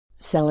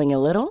Selling a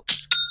little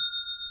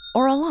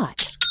or a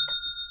lot?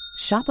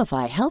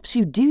 Shopify helps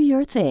you do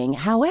your thing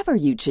however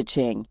you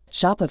cha-ching.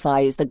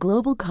 Shopify is the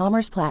global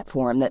commerce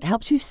platform that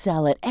helps you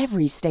sell at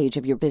every stage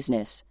of your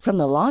business. From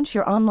the launch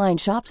your online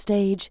shop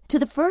stage to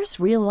the first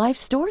real-life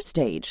store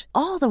stage,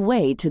 all the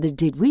way to the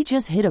did we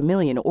just hit a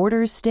million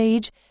orders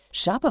stage.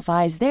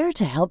 Shopify is there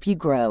to help you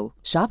grow.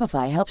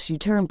 Shopify helps you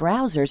turn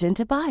browsers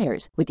into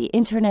buyers with the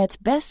internet's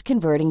best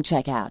converting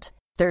checkout.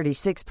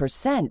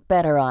 36%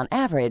 better on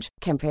average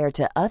compared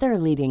to other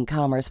leading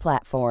commerce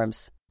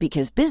platforms.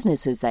 Because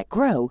businesses that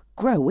grow,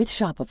 grow with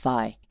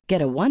Shopify.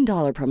 Get a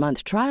 $1 per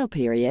month trial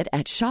period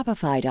at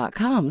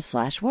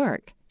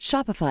shopify.com/work.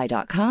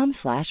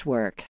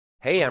 Shopify.com/work.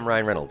 Hey, I'm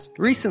Ryan Reynolds.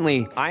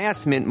 Recently, I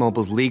asked Mint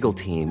Mobile's legal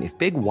team if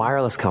big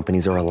wireless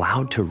companies are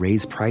allowed to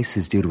raise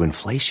prices due to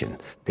inflation.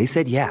 They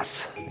said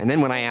yes. And then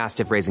when I asked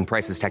if raising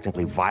prices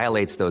technically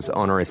violates those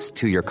onerous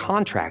two-year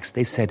contracts,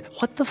 they said,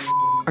 "What the f***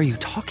 are you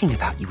talking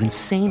about, you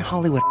insane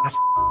Hollywood ass?"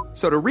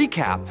 So to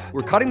recap,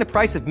 we're cutting the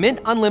price of Mint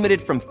Unlimited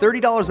from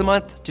 $30 a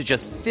month to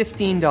just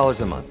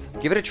 $15 a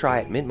month. Give it a try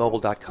at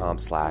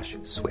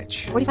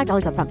mintmobile.com/switch.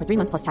 $45 up front for 3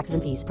 months plus taxes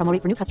and fees. Promo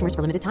rate for new customers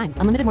for limited time.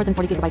 Unlimited more than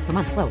 40 gigabytes per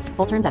month. Slows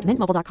full terms at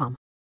mintmobile.com.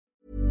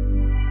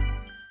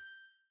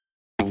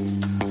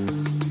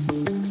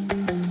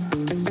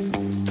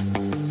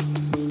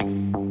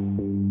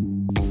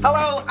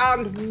 Hello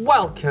and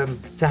welcome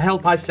to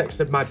Help I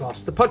Sexted My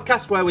Boss, the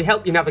podcast where we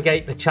help you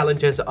navigate the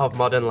challenges of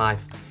modern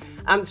life,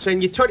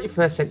 answering your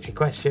 21st century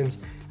questions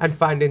and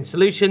finding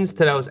solutions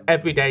to those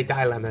everyday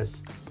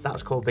dilemmas.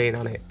 That's called being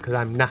on it, because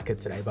I'm knackered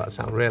today, but I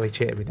sound really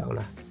cheery, don't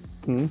I?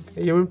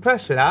 Are you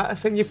impressed with that?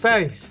 That's in your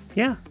face.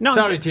 Yeah. No.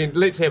 Sorry, Gene,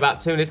 literally about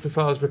 2 minutes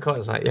before I was recording, I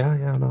was like,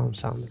 yeah, no, I'm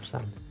sound.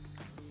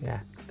 Yeah.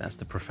 That's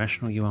the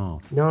professional you are.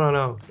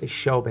 No. It's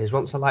showbiz.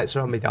 Once the lights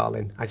are on me,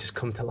 darling, I just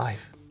come to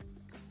life.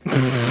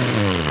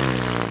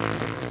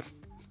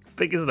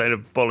 Biggest load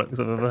of bollocks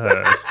I've ever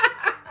heard.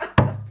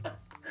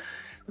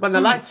 When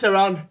the lights are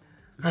on,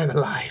 I'm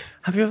alive.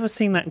 Have you ever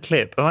seen that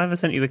clip? Have I ever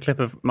sent you the clip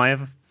of my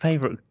ever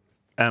favourite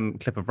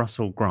clip of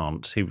Russell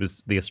Grant, who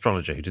was the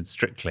astrologer who did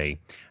Strictly,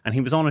 and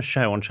he was on a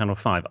show on Channel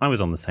 5. I was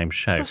on the same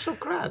show. Russell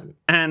Grant?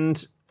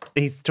 And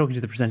he's talking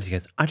to the presenter. He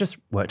goes, "I just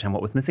worked out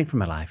what was missing from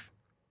my life.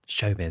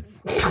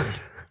 Showbiz."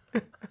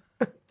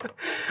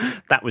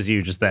 That was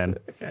you just then.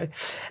 Okay.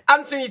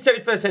 Answering your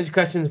 21st century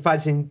questions and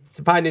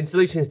finding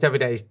solutions to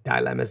everyday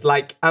dilemmas,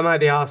 like, am I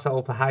the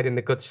arsehole for hiding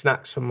the good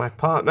snacks from my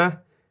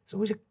partner? It's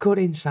always a good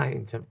insight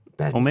into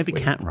Ben's Or maybe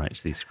week. Kat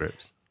writes these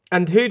scripts.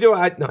 And who do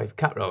I... No, if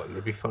Kat wrote it,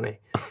 it'd be funny.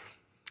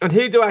 And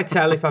who do I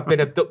tell if I've been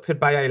abducted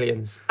by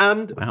aliens?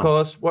 And, of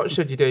course, what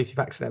should you do if you've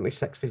accidentally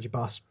sexted your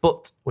boss?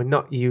 But we're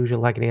not your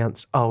usual agony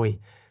ants, are we?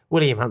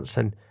 William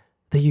Hanson,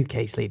 the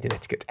UK's leading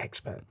etiquette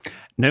expert.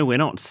 No, we're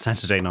not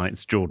Saturday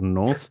Night's Jordan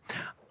North.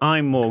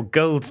 I'm more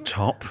gold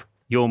top,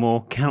 you're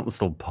more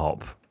council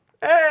pop.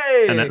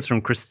 Hey! And that's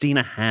from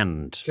Christina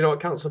Hand. Do you know what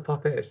council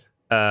pop is?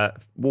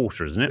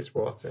 Water, isn't it? It's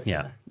water.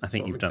 Yeah, I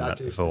think you've done that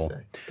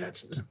before.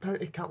 It's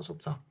apparently council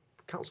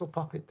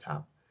pop in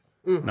town.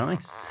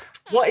 Nice.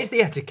 What is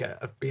the etiquette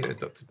of being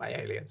abducted by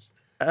aliens?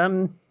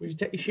 Would you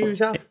take your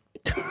shoes off?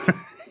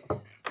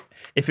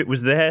 If it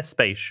was their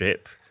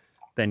spaceship,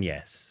 then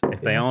yes.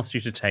 If they asked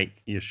you to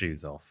take your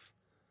shoes off,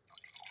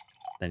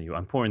 then you...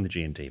 I'm pouring the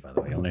G&T, by the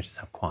way. You'll notice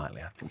how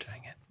quietly I've been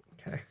doing it.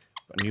 Okay.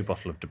 Got a new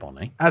bottle of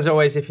Dubonnet. As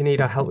always, if you need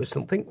our help with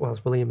something,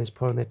 whilst William is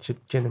pouring the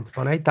gin and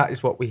Dubonnet, that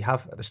is what we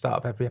have at the start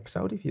of every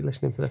episode, if you're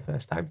listening for the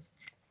first time.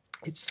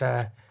 It's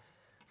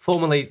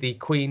formerly the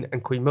Queen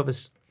and Queen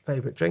Mother's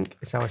favourite drink.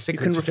 It's our You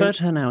signature can refer drink.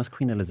 to her now as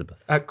Queen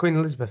Elizabeth. Queen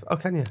Elizabeth. Oh,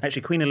 can you?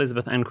 Actually, Queen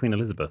Elizabeth and Queen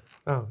Elizabeth.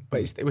 Oh,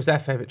 but it was their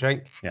favourite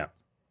drink. Yeah.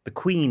 The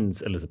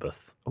Queen's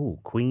Elizabeth. Oh,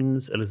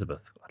 Queen's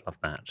Elizabeth. I love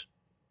that.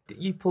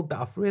 You pulled that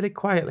off really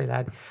quietly,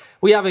 then.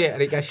 We have it,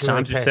 and it gets you really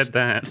Times you pissed. said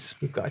that.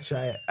 You've got to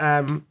try it.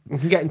 You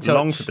can get in touch.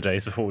 Long for the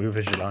days before we were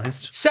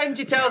visualised. Send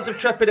your tales of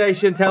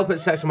trepidation to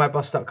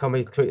help@sexandmyboss.com, or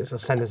you can tweet us or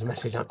send us a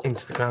message on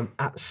Instagram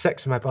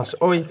 @sexandmyboss,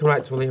 or you can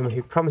write to William,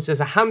 who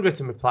promises a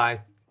handwritten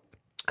reply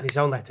and his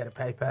own letter to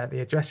paper. The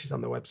address is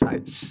on the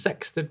website,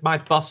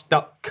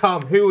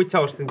 sextedmyboss.com. Who are we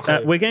toasting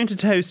to? We're going to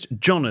toast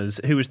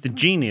Jonas, who was the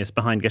genius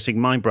behind getting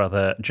my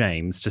brother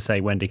James to say,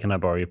 "Wendy, can I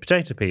borrow your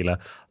potato peeler?"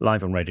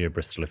 live on Radio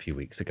Bristol a few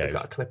weeks ago. We've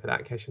got a clip of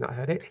that in case you've not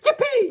heard it.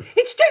 Yippee!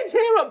 It's James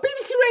here on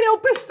BBC Radio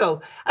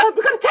Bristol.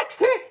 We've got a text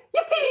here,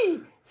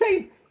 yippee,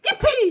 saying,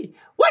 yippee!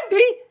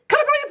 Wendy, can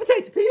I borrow your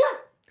potato peeler?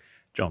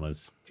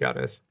 Jonas.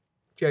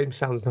 James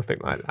sounds nothing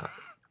like that.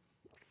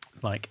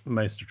 Like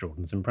most of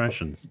Jordan's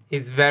impressions.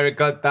 He's very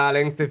good,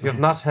 darlings. If you've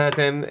not heard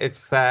him, it's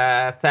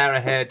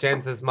Sarah here,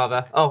 James's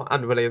mother. Oh,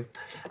 and Williams.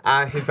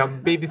 He's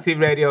on BBC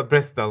Radio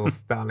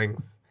Bristol's,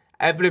 darlings.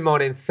 Every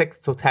morning, 6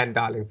 to 10,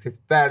 darlings. He's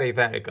very,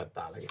 very good,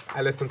 darlings.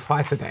 I listen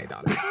twice a day,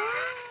 darlings.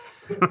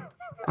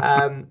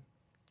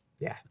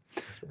 Yeah.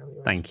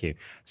 Thank you.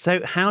 So,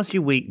 how's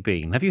your week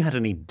been? Have you had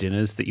any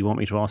dinners that you want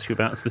me to ask you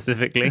about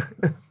specifically?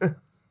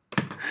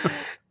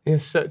 You're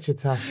such a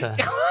tosser.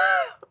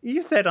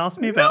 You said ask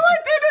me about... No, I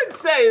didn't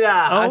say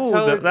that.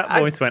 Oh, that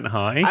voice went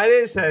high. I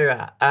didn't say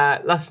that.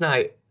 Last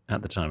night,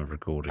 At the time of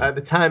recording. At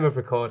the time of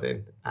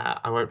recording,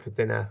 I went for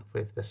dinner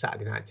with the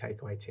Saturday Night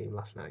Takeaway team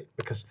last night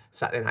because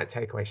Saturday Night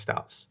Takeaway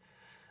starts.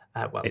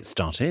 It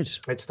started.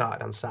 It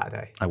started on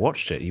Saturday. I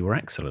watched it. You were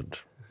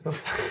excellent.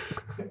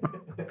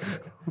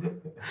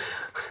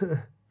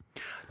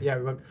 Yeah,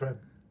 we went for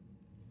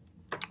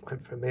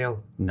a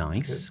meal.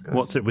 Nice.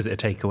 Was it a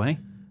takeaway?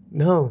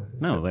 No.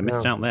 No, they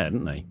missed out there,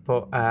 didn't they?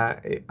 But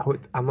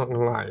I'm not going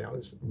to lie, I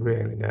was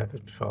really nervous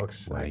before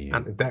because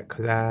Anthony Deck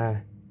was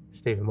there,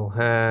 Stephen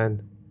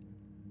Mulhern,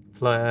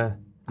 Fleur,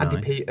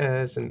 Andy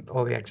Peters, and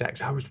all the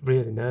execs. I was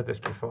really nervous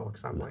before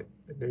because I'm like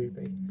a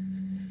newbie.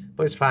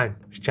 But it's fine.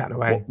 I was chatting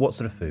away. What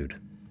sort of food?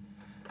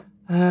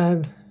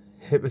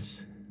 It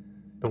was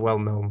a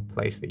well-known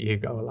place that you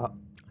go a lot.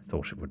 I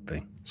thought it would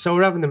be. So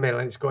we're having the meal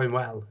and it's going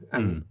well.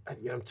 And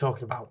I'm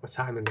talking about my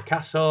time in the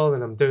castle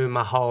and I'm doing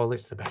my whole,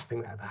 it's the best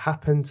thing that ever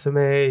happened to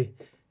me.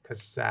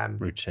 Because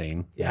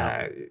routine.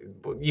 Yeah.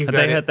 Have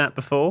they heard that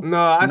before?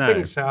 No, I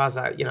think so. I was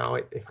like,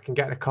 if I can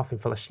get in a coffin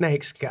full of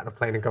snakes, get on a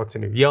plane and go to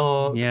New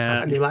York.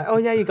 Yeah. And you're like, oh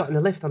yeah, you got in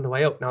a lift on the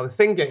way up. Now the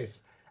thing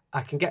is,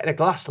 I can get in a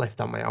glass lift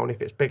on my own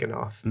if it's big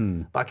enough,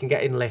 but I can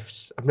get in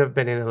lifts. I've never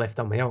been in a lift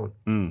on my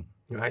own.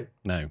 Right?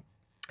 No.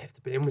 I have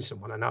to be in with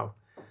someone I know.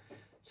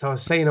 So I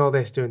was saying all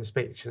this during the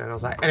speech, and then I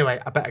was like, anyway,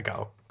 I better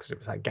go because it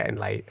was like getting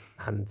late,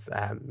 and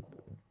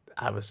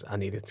I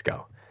needed to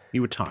go.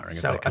 You were tiring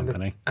of their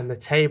company. And the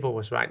table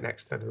was right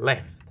next to the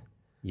lift.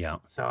 Yeah.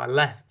 So I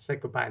left,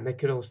 said goodbye, and they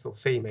could all still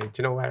see me. Do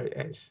you know where it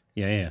is?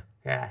 Yeah.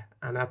 Yeah.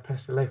 And I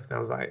pressed the lift, and I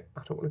was like,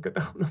 I don't want to go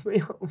down on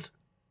my own.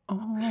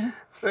 Oh.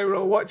 They were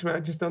all watching me.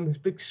 I'd just done this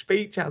big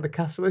speech out of the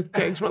castle and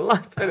changed my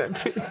life and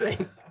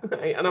everything.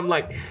 Right? And I'm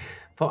like,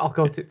 I'll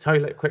go to the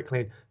toilet quickly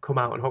and come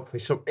out and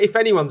hopefully if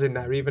anyone's in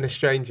there, even a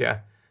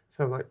stranger.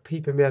 So I'm like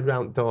peeping my head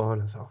round the door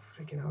and I was like, oh,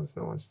 freaking hell, there's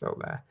no one still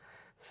there.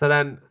 So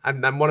then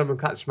one of them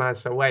catches my eye,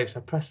 so waves. So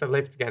I press the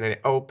lift again and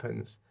it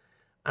opens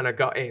and I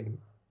got in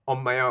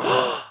on my own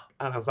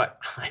and I was like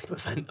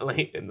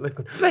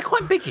hyperventilating. They're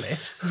quite big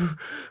lifts.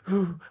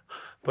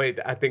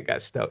 But I didn't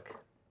get stuck.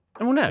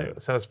 Oh no.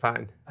 So it's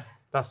fine.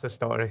 That's the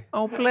story.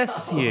 Oh,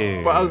 bless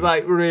you. But I was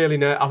like really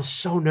nervous. I was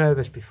so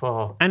nervous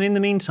before. And in the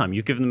meantime,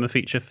 you've given them a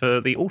feature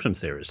for the autumn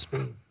series.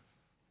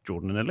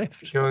 Jordan in a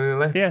lift. Jordan in a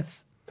lift?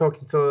 Yes.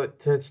 Talking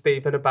to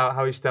Stephen about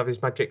how he used to have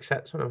his magic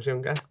sets when I was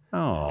younger.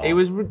 Oh. It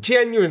was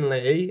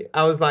genuinely,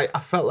 I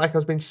felt like I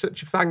was being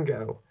such a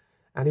fangirl.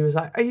 And he was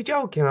like, are you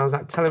joking? And I was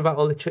like, telling him about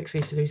all the tricks he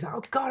used to do. He's like,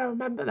 oh God, I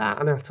remember that.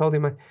 And I told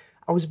him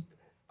I was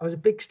a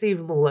big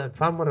Stephen Mulhern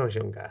fan when I was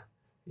younger.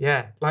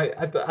 Yeah. Like,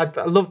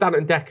 I loved Ant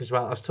and Dec as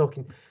well. I was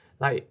talking...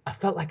 Like, I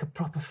felt like a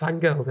proper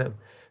fangirl of him.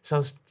 So I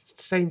was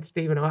saying to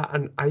Stephen,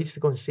 and I used to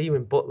go and see him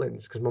in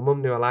Butlins because my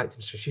mum knew I liked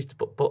him. So she used to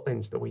put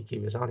Butlins the week he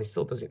was on. He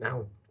still does it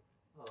now.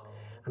 Oh.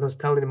 And I was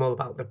telling him all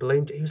about the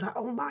balloon. He was like,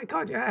 oh my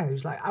God, yeah. He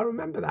was like, I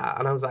remember that.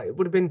 And I was like, it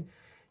would have been,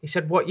 he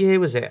said, what year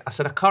was it? I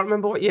said, I can't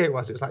remember what year it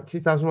was. It was like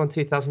 2001,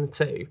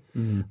 2002.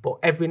 But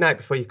every night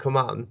before you come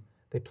on,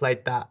 they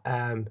played that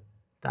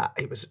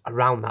it was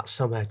around that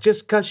summer.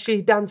 Just because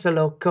she dance a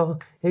loco,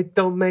 it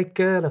don't make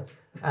her.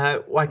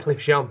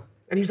 Wycliffe Jean.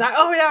 And he was like,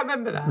 oh, yeah, I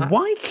remember that.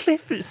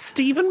 Wycliffe,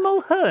 Stephen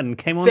Mulhern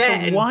came on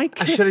from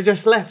Wycliffe. I should have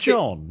just left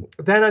John.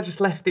 Then I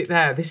just left it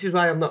there. This is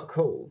why I'm not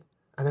cool.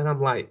 And then I'm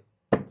like,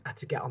 I had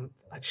to get on.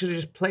 I should have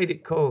just played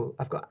it cool.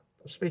 I'm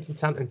speaking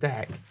to Ant and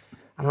Dec.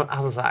 And I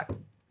was like,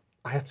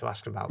 I had to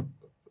ask him about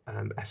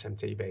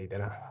SMTV,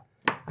 didn't I?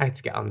 I had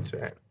to get onto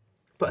it.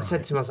 But I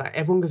said to him, I was like,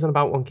 everyone goes on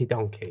about Wonky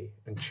Donkey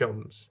and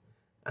Chums.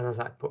 And I was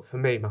like, but for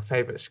me, my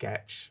favourite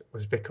sketch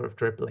was Vicar of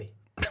Dribley.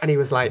 And he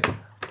was like...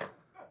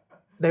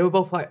 They were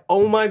both like,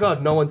 oh my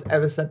God, no one's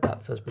ever said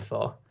that to us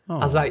before. Oh.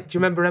 I was like, do you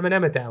remember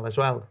Eminem Adele as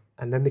well?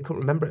 And then they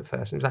couldn't remember it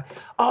first. And he was like,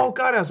 oh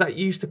God. I was like,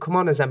 you used to come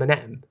on as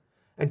Eminem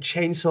and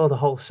chainsaw the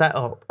whole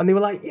setup. And they were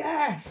like,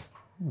 yes.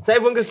 So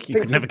everyone goes, you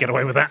could never get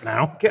away with that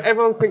now.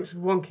 Everyone thinks of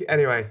Wonky.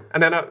 Anyway.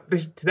 And then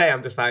today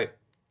I'm just like,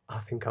 I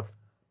think I've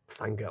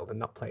fangirled and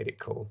not played it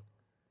cool.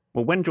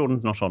 Well, when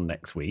Jordan's not on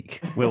next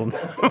week, we'll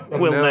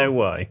know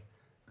why.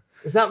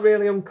 Is that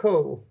really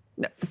uncool?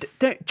 No,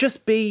 don't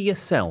just be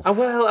yourself. I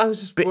was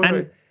just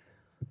worried.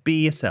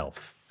 Be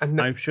yourself. And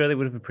I'm sure they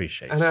would have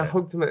appreciated it. And I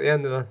hugged him at the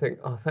end, and I think,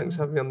 oh, thanks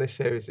for having me on this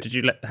series. Did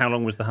you how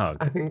long was the hug?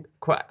 I think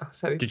quite.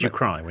 Did you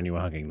cry when you were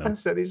hugging them? I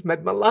said he's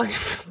made my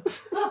life.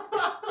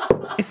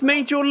 It's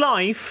made your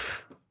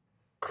life.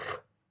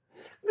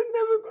 They're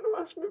never going to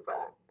ask me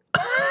back.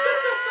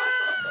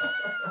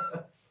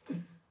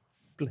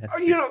 Bless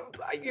you.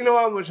 You know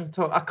how much I've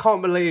talked. I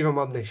can't believe I'm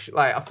on this.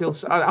 Like, I feel.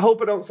 I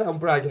hope I don't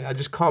sound braggy. I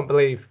just can't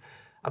believe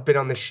I've been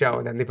on this show,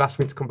 and then they've asked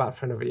me to come back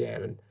for another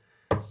year, and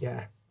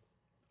yeah.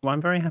 Well,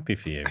 I'm very happy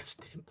for you. I just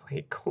didn't play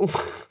it cool.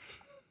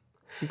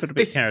 You got a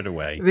bit carried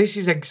away. This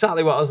is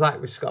exactly what I was like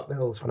with Scott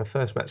Mills when I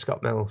first met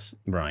Scott Mills.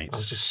 Right.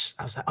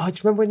 I was like, oh, do you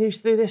remember when you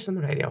used to do this on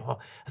the radio? Or,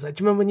 I was like,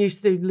 do you remember when you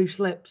used to do Loose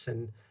Lips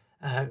and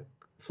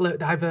Flirt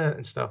Divert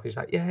and stuff? He's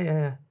like,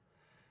 yeah.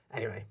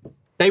 Anyway,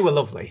 they were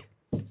lovely.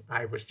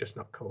 I was just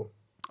not cool.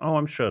 Oh,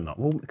 I'm sure not.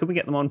 Well, could we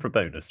get them on for a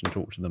bonus and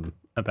talk to them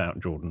about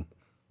Jordan?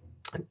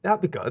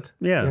 That'd be good.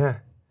 Yeah.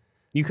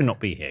 You cannot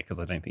be here because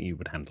I don't think you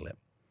would handle it.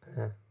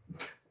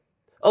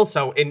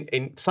 Also,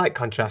 in slight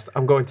contrast,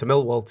 I'm going to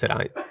Millwall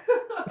tonight.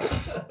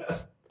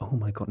 Oh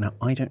my God. Now,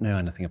 I don't know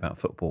anything about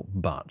football,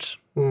 but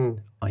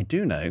I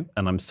do know,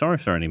 and I'm sorry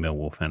for any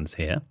Millwall fans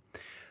here,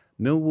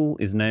 Millwall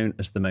is known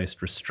as the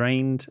most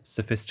restrained,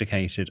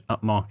 sophisticated,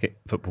 upmarket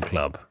football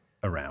club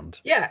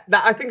around. Yeah,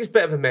 that I think is a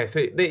bit of a myth.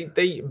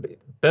 They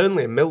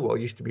Burnley and Millwall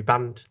used to be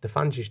banned. The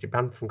fans used to be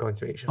banned from going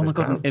to each other's Oh my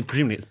God, grounds.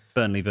 presumably it's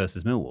Burnley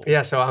versus Millwall.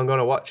 Yeah, so I'm going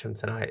to watch them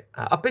tonight.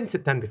 I've been to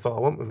Den before. I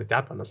went with my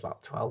dad when I was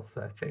about 12,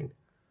 13.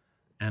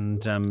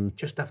 And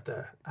Just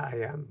after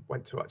I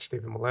went to watch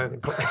Stephen Maloney.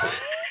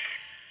 But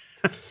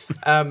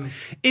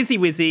Izzy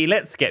Wizzy,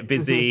 let's get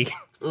busy.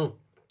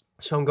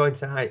 so I'm going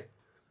tonight.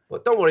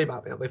 But don't worry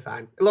about me, it'll be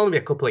fine. It'll only be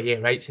a couple of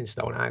year 8s in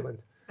Stone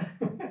Island.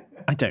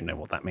 I don't know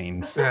what that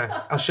means.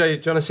 Yeah, I'll show you.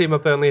 Do you want to see my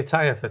Burnley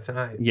attire for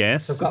tonight?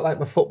 Yes. So I've got like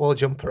my football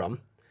jumper on.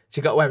 So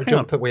you've got to wear a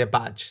jumper with a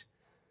badge.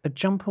 A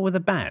jumper with a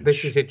badge?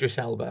 This is Idris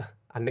Elba.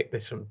 I nicked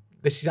this from...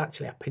 This is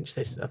actually... I pinched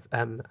this. I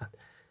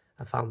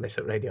found this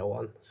at Radio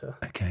 1. So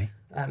Okay.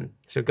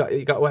 So you've got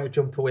to wear a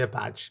jumper with a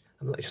badge.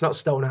 It's not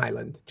Stone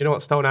Island. Do you know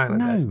what Stone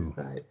Island is? No.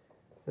 Right.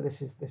 So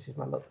this is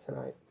my look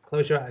tonight.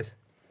 Close your eyes.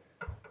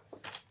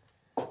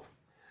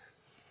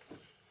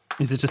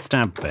 Is it a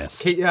stab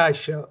vest? Keep your eyes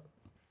shut.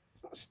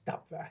 Stab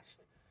vest.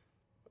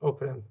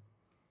 Open them.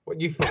 What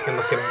you fucking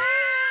looking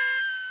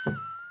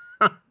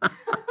at?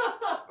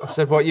 I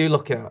said, what are you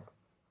looking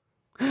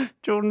at?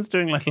 Jordan's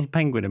doing like a little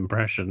penguin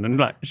impression and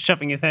like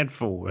shoving his head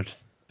forward.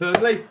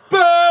 Burnley,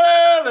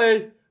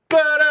 Burnley,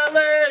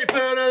 Burnley,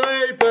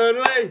 Burnley,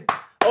 Burnley.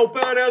 Oh,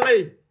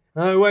 Burnley.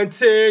 I went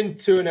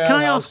into an Can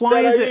I ask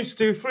why is it? used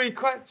to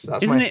frequent.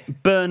 Isn't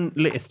it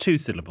Burnley? It's 2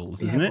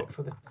 syllables, isn't it? But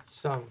for the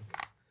song.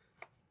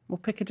 We'll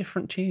pick a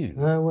different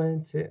tune. I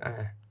went to...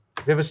 have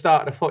you ever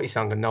started a footy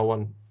song and no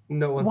one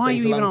Why are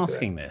sings you even along to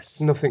asking it? this?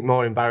 Nothing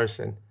more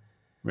embarrassing.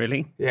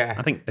 Really? Yeah.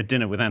 I think a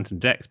dinner with Ant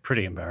and Dec's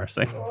pretty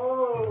embarrassing.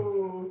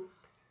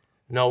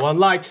 No one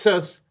likes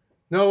us.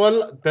 No one...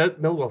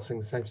 Millwall sing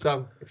the same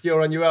song. If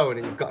you're on your own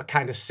and you've got to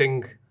kind of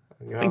sing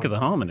on your Think own. of the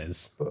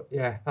harmonies. But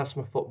yeah, that's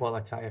my football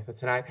attire for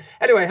tonight.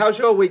 Anyway, how's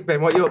your week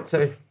been? What are you up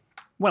to?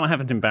 Well, I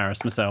haven't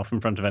embarrassed myself in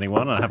front of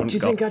anyone. I haven't Do you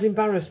think I'd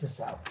embarrass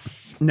myself?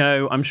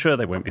 No, I'm sure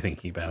they won't be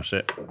thinking about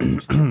it.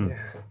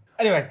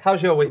 Anyway,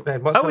 how's your week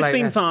been? What's Oh, the it's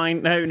latest? been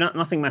fine. No,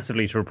 nothing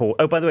massively to report.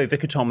 Oh, by the way,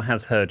 Vicar Tom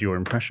has heard your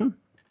impression.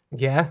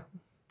 Yeah?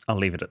 I'll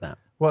leave it at that.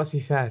 What's he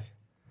said?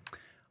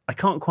 I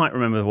can't quite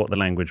remember what the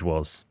language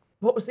was.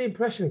 What was the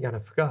impression again? I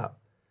forgot.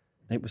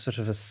 It was sort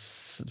of a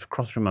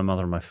cross between my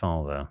mother and my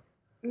father.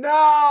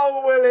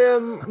 No,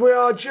 William, we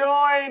are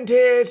joined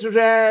here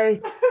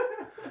today.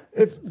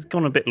 It's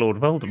gone a bit Lord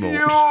Voldemort.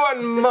 You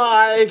and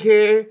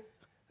Mikey.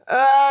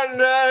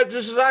 And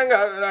just hang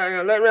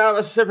on, let me have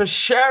a sip of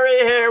sherry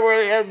here,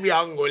 William.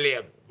 Young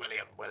William.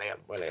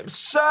 William.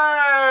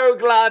 So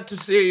glad to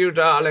see you,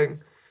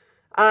 darling.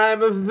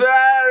 I'm a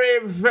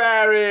very,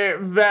 very,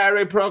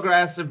 very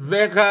progressive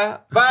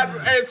vicar, but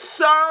it's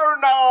so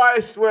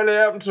nice,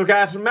 William, to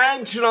get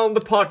mentioned on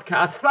the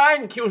podcast.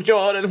 Thank you,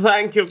 Jordan.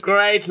 Thank you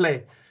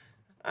greatly.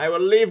 I will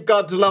leave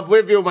God's love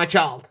with you, my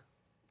child.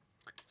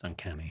 It's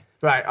uncanny.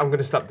 Right, I'm going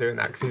to stop doing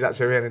that because he's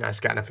actually a really nice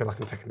guy and I feel like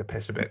I'm taking the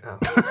piss a bit now.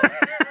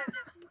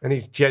 And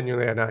he's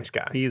genuinely a nice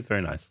guy. He is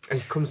very nice. And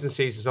he comes and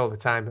sees us all the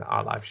time at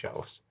our live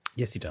shows.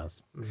 Yes, he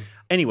does.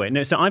 Anyway,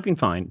 no, so I've been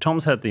fine.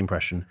 Tom's heard the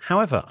impression.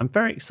 However, I'm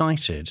very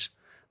excited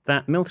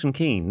that Milton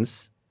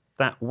Keynes,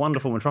 that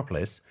wonderful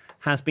metropolis,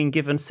 has been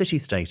given city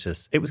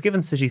status. It was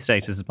given city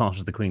status as part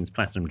of the Queen's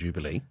Platinum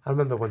Jubilee. I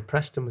remember when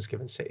Preston was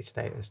given city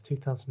status,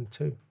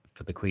 2002.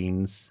 For the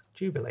Queen's...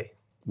 Jubilee.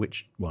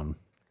 Which one?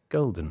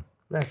 Golden.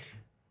 Red.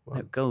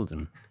 No,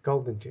 golden.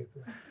 Golden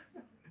Jubilee.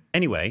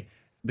 Anyway,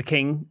 the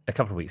King, a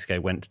couple of weeks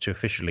ago, went to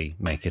officially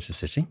make it a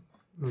city.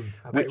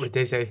 I bet we're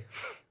dizzy.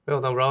 We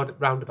all know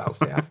roundabouts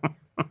they have.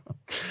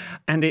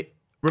 And it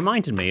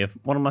reminded me of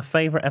one of my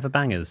favourite ever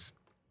bangers.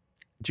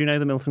 Do you know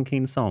the Milton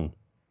Keynes song?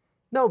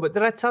 No, but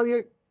did I tell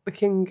you the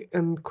King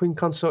and Queen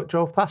Consort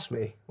drove past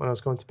me when I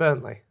was going to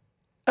Burnley?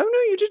 Oh, no,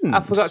 you didn't.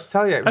 I forgot to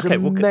tell you. It was Okay,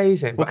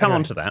 amazing. We'll But come anyway.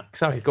 on to that.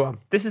 Sorry, go on.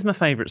 This is my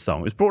favourite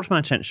song. It was brought to my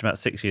attention about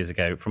 6 years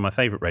ago from my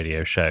favourite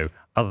radio show,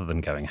 other than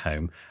Going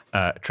Home,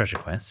 Treasure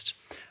Quest.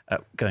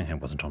 Going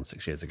Home wasn't on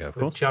 6 years ago, of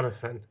course,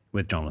 Jonathan.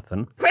 with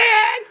Jonathan.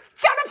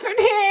 Jonathan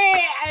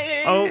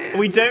here! Oh,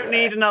 we don't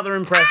need another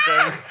impression.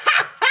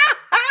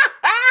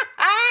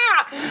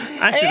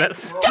 Actually,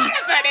 that's...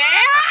 Jonathan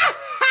here!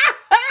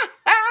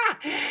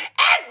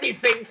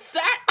 Everything's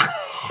set.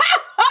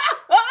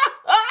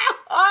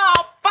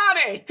 Oh,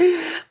 funny.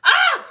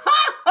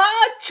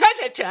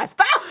 Treasure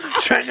chest.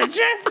 Treasure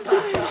chest!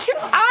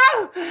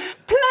 Oh,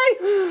 play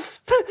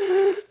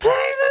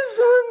the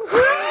song.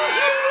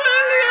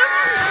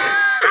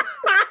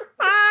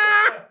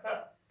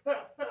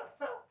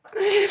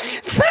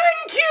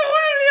 Thank you,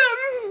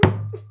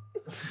 William.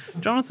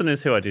 Jonathan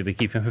is who I do the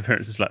Keeping Up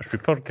Appearances Luxury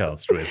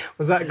podcast with.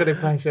 Was that a good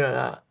impression of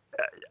that?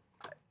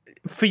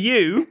 For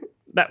you,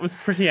 that was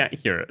pretty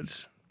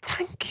accurate.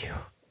 Thank you.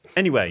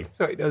 Anyway,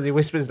 So he does. He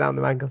whispers down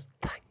the man, goes,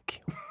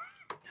 "Thank you."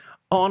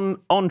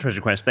 on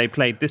Treasure Quest, they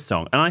played this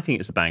song, and I think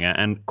it's a banger.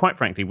 And quite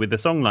frankly, with a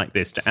song like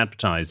this to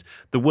advertise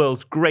the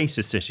world's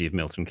greatest city of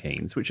Milton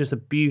Keynes, which is a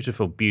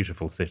beautiful,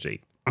 beautiful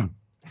city,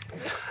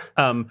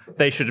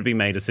 they should have been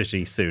made a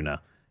city sooner.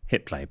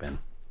 Hit play, Ben.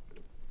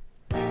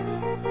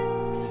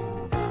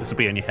 This will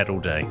be on your head all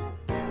day.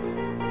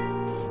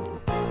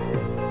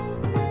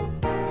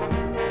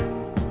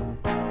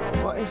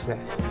 What is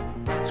this?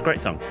 It's a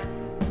great song.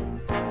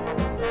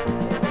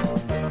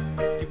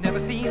 You've never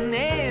seen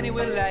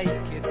anywhere like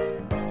it.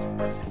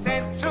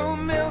 Central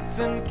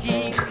Milton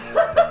Keynes.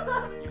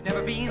 You've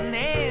never been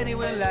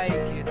anywhere like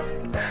it.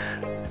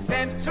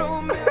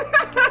 Central Milton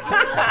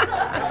Keynes.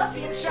 Never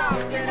seen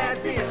shopping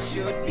as it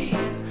should be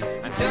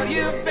until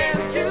you've been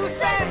to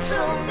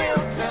Central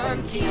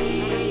Milton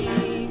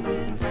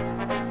Keynes.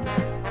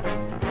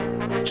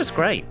 It's just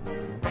great.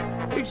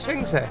 Who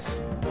sings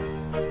this?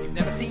 You've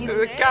never seen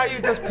The guy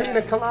who does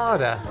Pina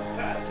Colada.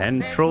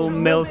 Central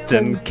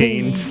Milton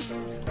Keynes.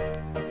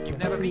 You've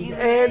never been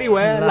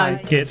Anywhere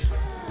Like it.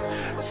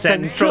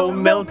 Central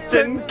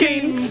Milton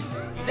Keynes.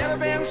 You've never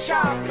been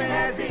shopping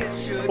as it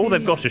should All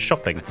they've got is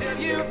shopping. until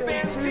you've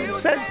been to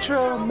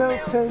Central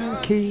Milton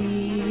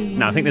Keynes.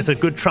 Now, I think there's a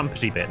good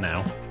trumpety bit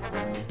now.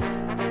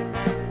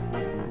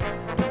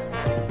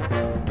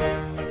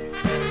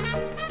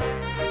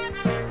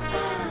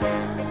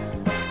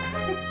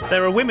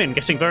 There are women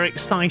getting very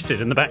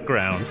excited in the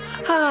background.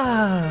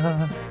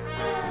 Ah.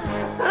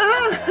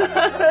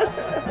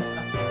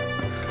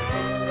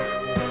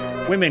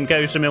 Women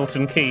go to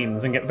Milton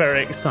Keynes and get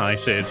very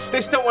excited.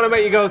 This don't want to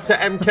make you go to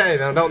MK,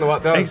 then I don't know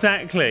what does.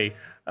 Exactly.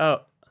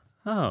 Oh,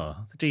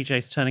 the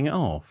DJ's turning it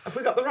off. Have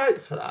we got the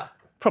rights for that?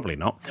 Probably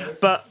not.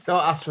 But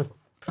Don't ask for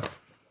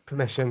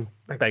permission.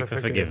 Beg for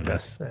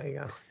forgiveness. There you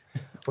go.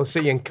 We'll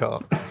see you in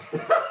court.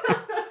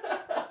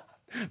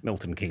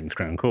 Milton Keynes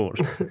Crown Court.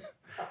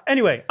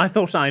 Anyway, I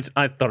thought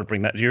I'd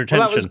bring that to your Well,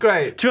 attention. that was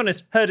great. To be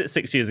honest, heard it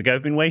 6 years ago.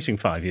 I've been waiting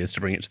 5 years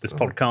to bring it to this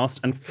podcast,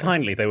 and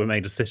finally they were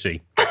made a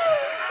city.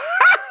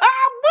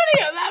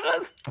 Brilliant, that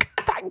was.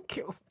 Thank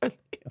you.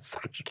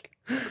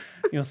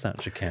 You're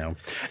such a cow.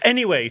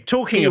 Anyway,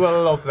 talking He of...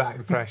 will love that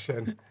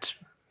impression.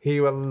 He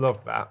will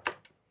love that.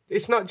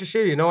 It's not just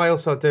you. You know, I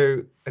also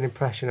do an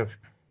impression of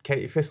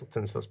Katie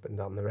Thistleton's husband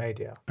on the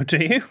radio.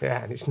 Do you?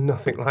 Yeah, and it's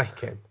nothing like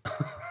him.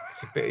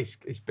 He's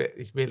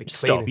really clean.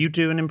 Stop. You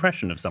do an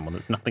impression of someone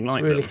that's nothing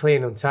like He's really them.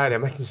 clean and tidy. I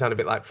make him sound a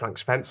bit like Frank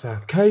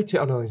Spencer. Katie,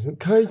 I know.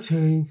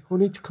 Katie, I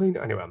need to clean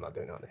it. Anyway, I'm not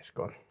doing it on this.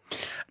 Go on.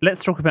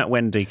 Let's talk about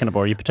Wendy. Can I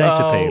borrow your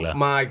potato peeler? Oh,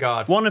 my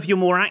God. One of your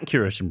more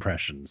accurate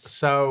impressions.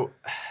 So,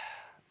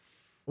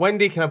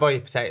 Wendy, can I borrow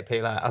your potato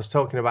peeler? I was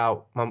talking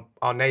about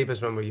our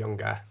neighbours when we were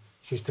younger.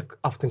 She used to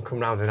often come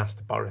round and ask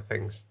to borrow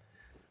things.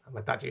 And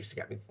my dad used to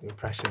get me to do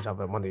impressions of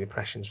her. And one of the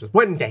impressions was,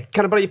 Wendy,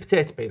 can I borrow your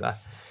potato peeler?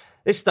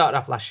 This started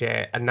off last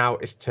year, and now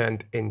it's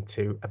turned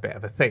into a bit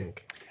of a thing.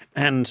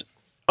 And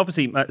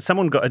obviously,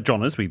 someone got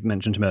John, as we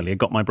mentioned him earlier,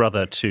 got my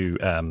brother to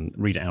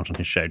read it out on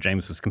his show.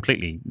 James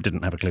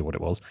didn't have a clue what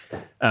it was,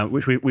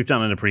 which we've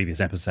done in a previous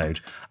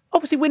episode.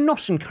 Obviously, we're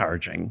not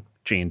encouraging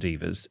G and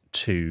Divas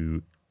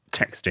to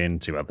text in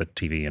to other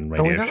TV and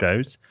radio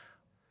shows.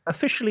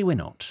 Officially, we're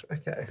not.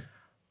 Okay.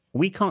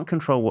 We can't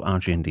control what our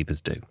G and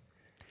Divas do.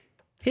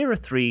 Here are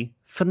 3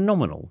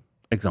 phenomenal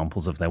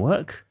examples of their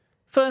work.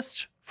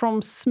 First,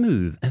 from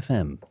Smooth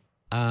FM.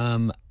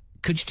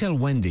 Could you tell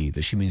Wendy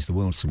that she means the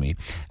world to me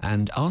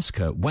and ask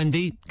her,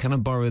 Wendy, can I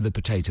borrow the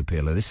potato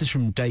peeler? This is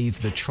from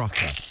Dave the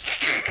Trucker.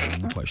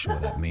 I'm not quite sure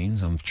what that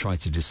means. I've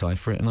tried to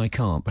decipher it and I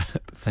can't.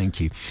 Thank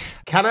you.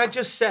 Can I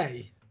just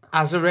say,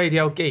 as a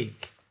radio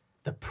geek,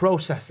 the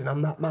processing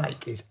on that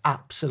mic is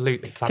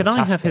absolutely fantastic. Can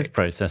I have his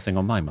processing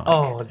on my mic?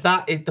 Oh,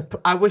 that is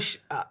I wish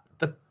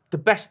the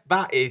best.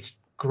 That is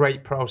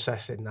great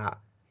processing. That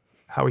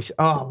how he.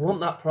 Oh, I want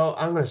that pro.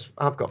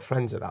 I've got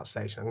friends at that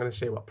station. I'm gonna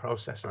see what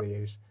processor they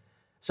use.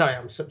 Sorry,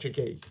 I'm such a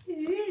geek.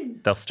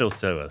 They'll still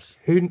sue us.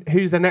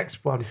 Who's the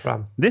next one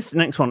from? This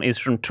next one is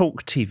from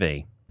Talk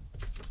TV.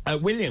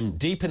 William,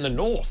 deep in the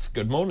north.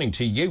 Good morning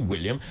to you,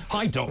 William.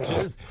 Hi,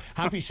 doctors.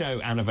 Happy show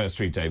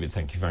anniversary, David.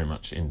 Thank you very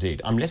much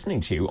indeed. I'm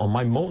listening to you on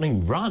my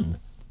morning run.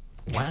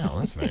 Wow,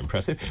 that's very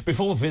impressive.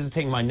 Before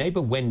visiting my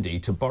neighbour Wendy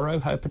to borrow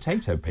her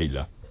potato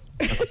peeler.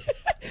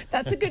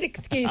 That's a good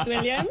excuse,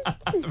 William.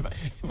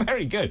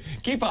 Very good.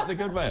 Keep up the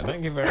good work.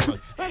 Thank you very much.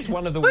 That's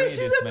one of the This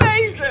weirdest is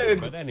amazing.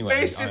 messages. But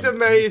anyway, This is you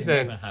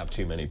amazing. never have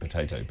too many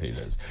potato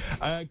peelers.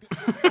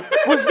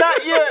 Was that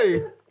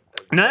you?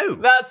 No.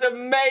 That's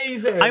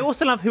amazing. I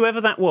also love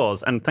whoever that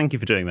was, and thank you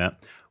for doing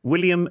that.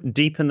 William,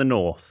 deep in the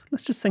north.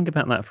 Let's just think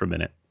about that for a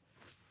minute.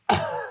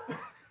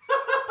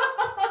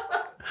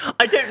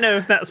 I don't know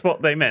if that's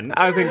what they meant.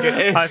 I think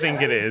it is. I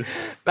think it is.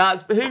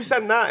 That's who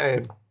sent that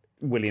in.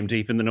 William,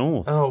 deep in the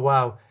north. Oh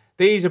wow,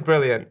 these are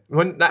brilliant.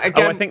 Again,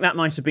 I think that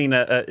might have been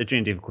a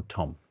G&D called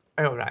Tom.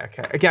 Oh, right,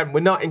 okay. Again,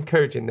 we're not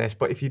encouraging this,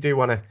 but if you do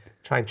want to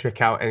try and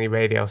trick out any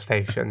radio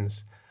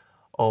stations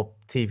or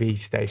TV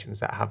stations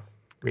that have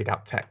read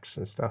out texts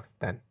and stuff,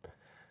 then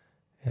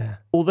yeah.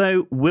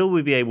 Although, will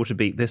we be able to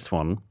beat this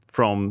one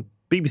from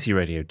BBC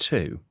Radio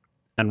 2?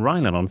 and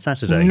Rylan on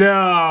Saturday.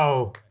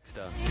 No.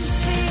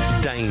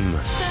 Dame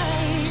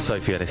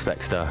Sophie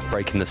Ellis-Bextor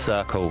breaking the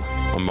circle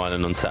on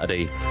Rylan on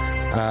Saturday.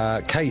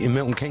 Kate in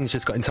Milton Keynes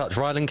just got in touch.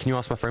 Rylan, can you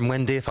ask my friend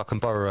Wendy if I can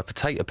borrow a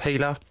potato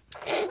peeler?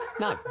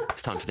 No,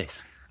 it's time for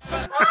this.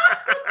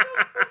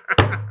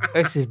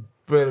 This is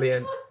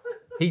brilliant.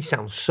 He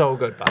sounds so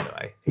good, by the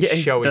way.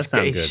 He does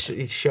sound good.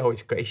 His show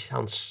is great. He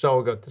sounds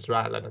so good, does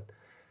Rylan.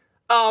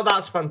 Oh,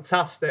 that's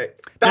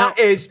fantastic.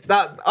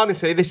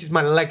 Honestly, this is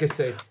my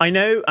legacy. I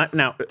know,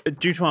 now,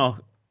 due to our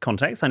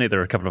context, I know there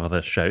are a couple of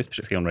other shows,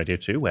 particularly on Radio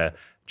 2, where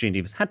G&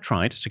 Divas had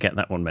tried to get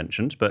that one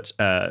mentioned, but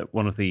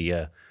one of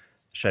the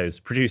show's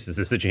producers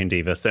is a G&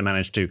 Diva, so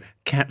managed to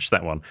catch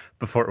that one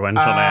before it went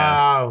on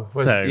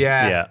air.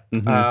 Yeah.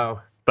 Mm-hmm. Oh.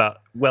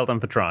 But well done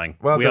for trying.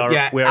 Well we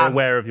are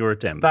aware of your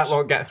attempt. That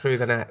won't get through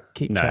the net.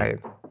 Keep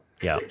trying.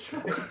 Yeah.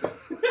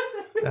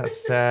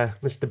 That's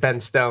Mr. Ben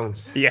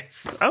Stones.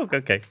 Yes. Oh,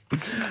 okay.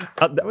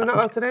 We're not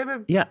allowed to name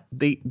him? Yeah,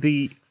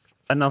 the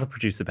another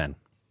producer Ben.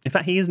 In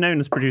fact, he is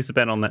known as Producer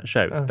Ben on that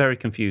show. It's very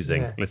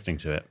confusing listening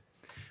to it.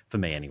 For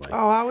me, anyway.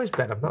 Oh, how is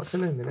Ben? I've not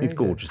seen him in ages. He's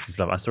gorgeous. He's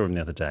lovely. I saw him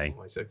the other day.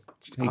 Oh,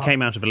 He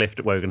came out of a lift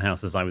at Wogan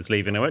House as I was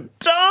leaving. I went,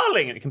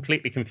 darling! And it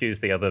completely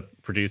confused the other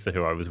producer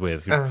who I was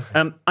with.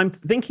 I'm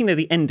thinking, though,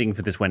 the ending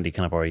for this Wendy,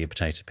 can I borrow your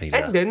potato peeler?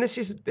 Ending? This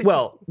is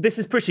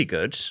pretty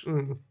good.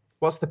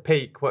 What's the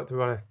peak? What do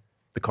we want to...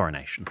 The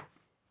coronation.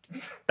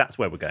 That's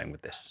where we're going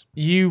with this.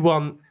 You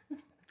want...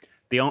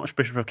 The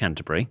Archbishop of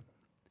Canterbury,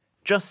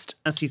 just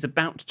as he's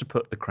about to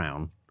put the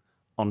crown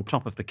on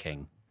top of the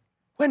king.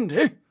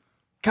 Wendy,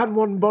 can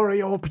one borrow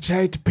your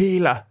potato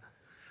peeler?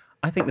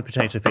 I think the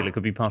potato peeler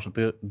could be part of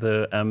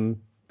the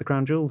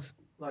crown jewels.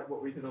 Like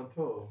what we did on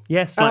tour?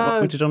 Yes, like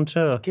what we did on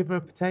tour. Give her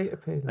a potato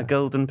peeler. A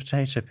golden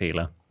potato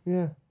peler.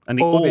 Yeah. And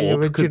the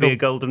orb could be a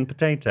golden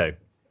potato.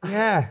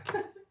 Yeah.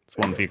 It's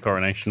one for your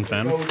coronation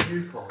fans.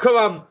 Come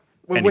on.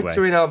 We're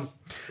wittering on.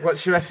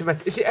 What's your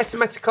Is it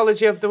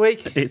etymology of the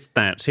week? It's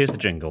that. Here's the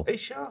jingle. Are you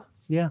sure?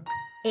 Yeah.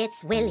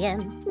 It's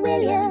William,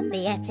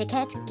 the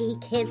etiquette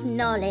geek. His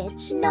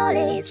knowledge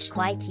is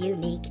quite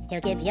unique.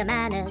 He'll give you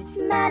manners,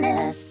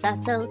 a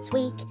subtle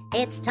tweak.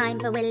 It's time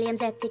for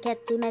William's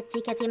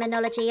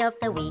etymology of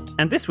the week.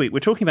 And this week we're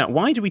talking about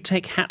why do we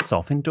take hats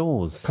off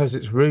indoors? Because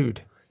it's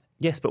rude.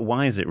 Yes, but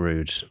why is it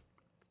rude?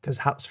 Because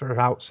hats for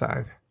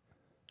outside.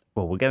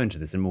 Well, we'll go into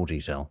this in more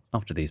detail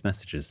after these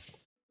messages.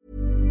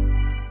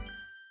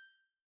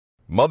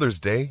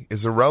 Mother's Day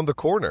is around the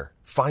corner.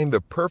 Find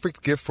the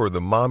perfect gift for the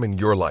mom in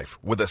your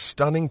life with a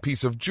stunning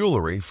piece of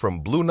jewelry from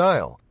Blue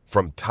Nile.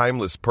 From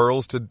timeless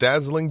pearls to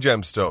dazzling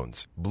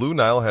gemstones, Blue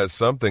Nile has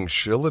something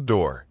she'll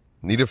adore.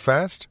 Need it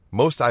fast?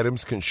 Most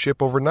items can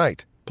ship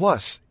overnight.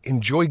 Plus,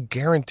 enjoy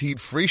guaranteed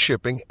free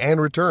shipping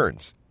and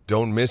returns.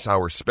 Don't miss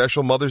our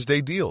special Mother's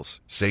Day deals.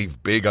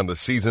 Save big on the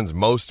season's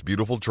most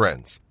beautiful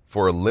trends.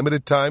 For a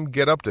limited time,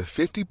 get up to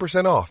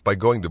 50% off by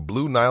going to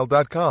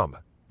BlueNile.com.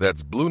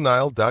 That's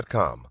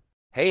BlueNile.com.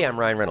 Hey, I'm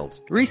Ryan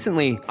Reynolds.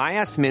 Recently, I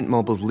asked Mint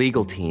Mobile's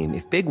legal team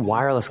if big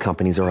wireless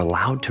companies are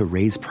allowed to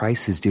raise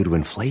prices due to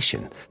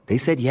inflation. They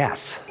said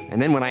yes.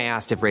 And then when I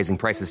asked if raising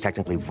prices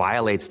technically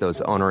violates those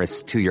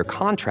onerous two-year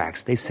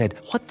contracts, they said,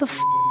 what the f***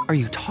 are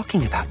you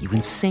talking about, you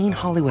insane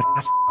Hollywood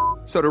ass f-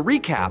 So to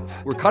recap,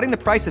 we're cutting the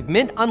price of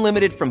Mint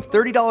Unlimited from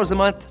 $30 a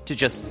month to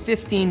just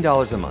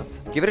 $15 a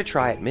month. Give it a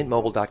try at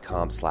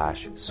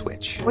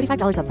mintmobile.com/switch.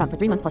 $45 up front for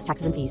 3 months plus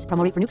taxes and fees.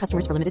 Promo rate for new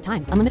customers for limited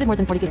time. Unlimited more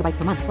than 40 gigabytes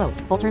per month. Slows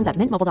full terms at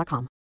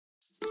mintmobile.com.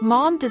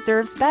 Mom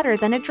deserves better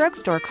than a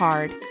drugstore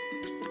card.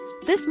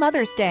 This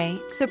Mother's Day,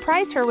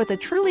 surprise her with a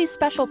truly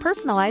special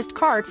personalized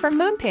card from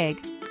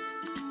Moonpig.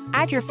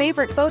 Add your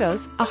favorite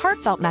photos, a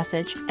heartfelt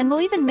message, and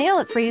we'll even mail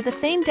it for you the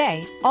same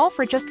day, all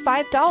for just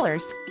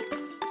 $5.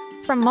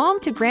 From mom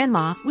to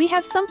grandma, we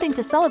have something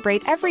to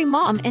celebrate every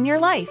mom in your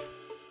life.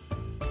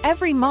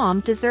 Every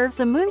mom deserves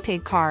a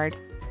Moonpig card.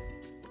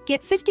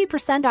 Get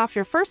 50% off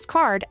your first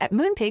card at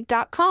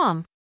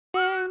moonpig.com.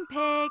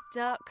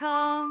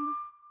 Moonpig.com.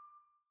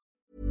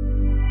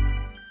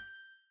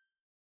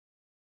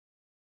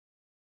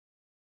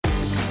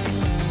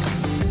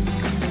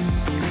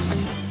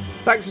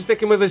 Thanks for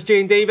sticking with us,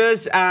 G&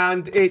 Divas,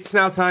 and it's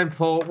now time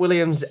for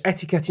William's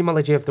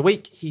Etiquetteology of the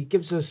Week. He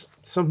gives us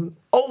some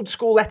old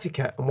school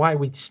etiquette and why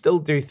we still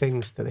do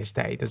things to this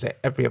day. He does it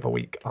every other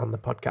week on the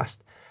podcast.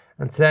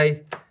 And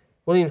today,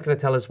 William's going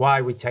to tell us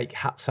why we take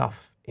hats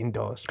off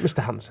indoors.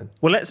 Mr. Hanson.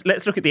 Well,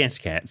 let's look at the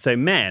etiquette. So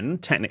men,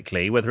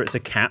 technically, whether it's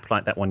a cap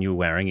like that one you were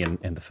wearing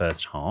in the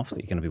first half that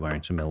you're going to be wearing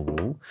to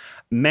Millwall,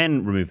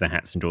 men remove their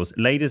hats indoors.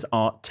 Ladies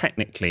are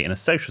technically, in a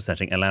social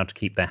setting, allowed to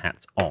keep their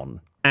hats on.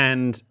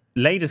 And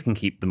ladies can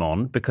keep them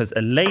on because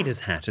a lady's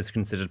hat is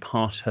considered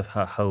part of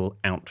her whole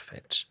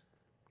outfit.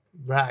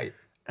 Right.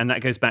 And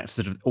that goes back to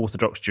sort of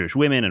Orthodox Jewish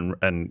women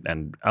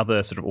and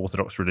other sort of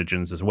Orthodox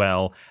religions as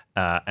well.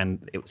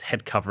 And it was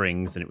head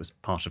coverings and it was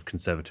part of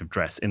conservative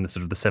dress in the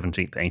sort of the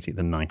 17th, 18th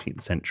and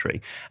 19th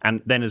century.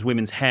 And then as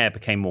women's hair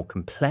became more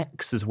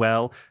complex as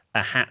well,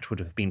 a hat would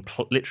have been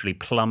literally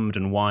plumbed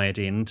and wired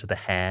into the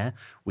hair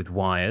with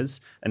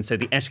wires. And so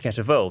the etiquette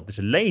evolved that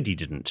a lady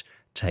didn't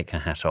take her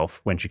hat off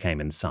when she came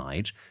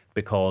inside,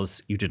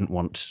 because you didn't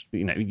want,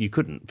 you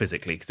couldn't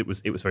physically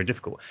because it was very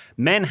difficult.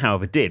 Men,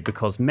 however, did,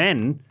 because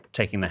men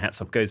taking their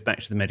hats off goes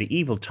back to the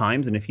medieval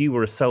times. And if you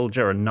were a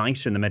soldier, a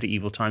knight in the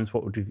medieval times,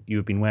 what would you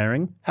have been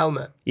wearing?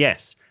 Helmet.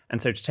 Yes.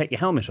 And so to take your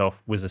helmet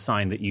off was a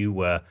sign that you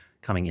were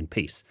coming in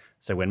peace.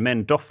 So when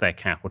men doff their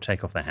cap or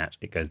take off their hat,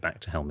 it goes back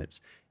to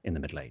helmets in the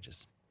Middle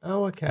Ages.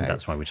 Oh, okay. And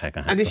that's why we take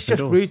our hats off And it's just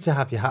indoors. rude to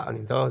have your hat on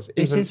indoors.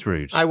 It is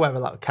rude. I wear a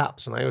lot of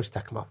caps and I always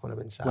take them off when I'm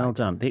inside. Well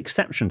done. The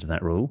exception to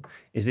that rule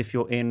is if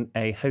you're in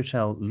a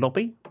hotel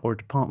lobby or a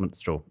department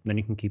store, then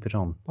you can keep it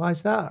on. Why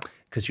is that?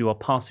 Because you are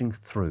passing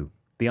through.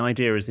 The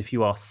idea is if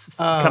you are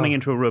coming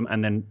into a room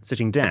and then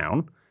sitting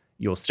down,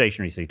 you're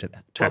stationary, so you take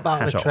What about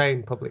hat the off.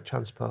 train, public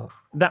transport?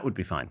 That would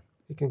be fine.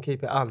 You can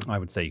keep it on. I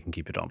would say you can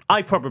keep it on.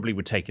 I probably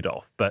would take it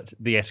off, but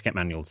the etiquette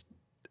manuals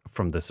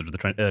from the sort of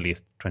the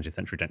earliest 20th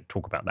century don't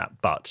talk about that.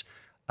 But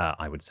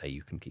I would say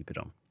you can keep it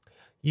on.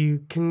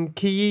 You can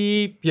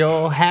keep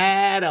your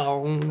hat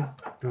on.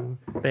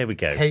 There we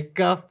go. Take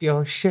off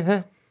your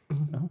shirt.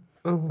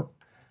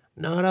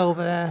 Not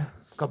over there.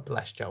 God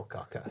bless Joe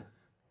Cocker.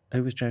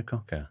 Who was Joe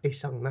Cocker? He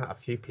sang that. A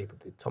few people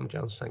did. Tom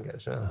Jones sang it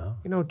as well. Oh.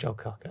 You know Joe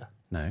Cocker?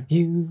 No.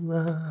 You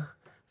are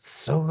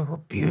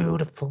so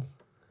beautiful.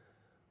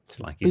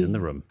 It's like he's in the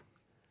room.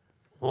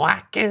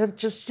 Why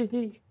can't you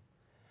see?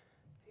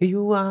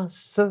 You are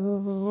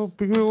so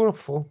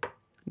beautiful.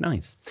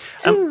 Nice.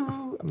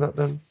 I'm not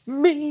done.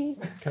 Me.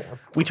 Carry on.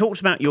 We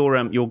talked about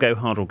your Go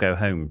Hard or Go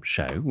Home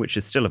show, which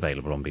is still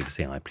available on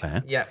BBC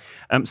iPlayer. Yeah.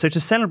 So to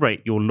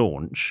celebrate your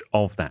launch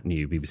of that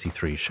new BBC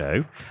Three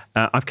show,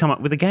 I've come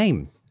up with a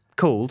game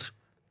called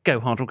Go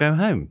Hard or Go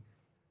Home.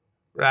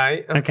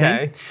 Right,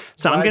 okay.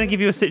 So I'm going to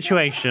give you a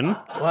situation.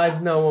 Why has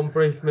no one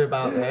briefed me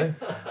about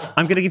this?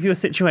 I'm going to give you a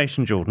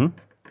situation, Jordan,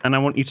 and I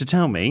want you to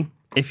tell me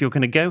if you're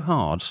going to go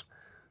hard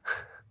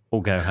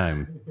or go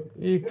home.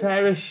 You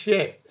pair of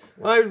shit.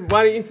 Why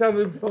don't you tell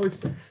me before we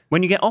start?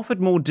 When you get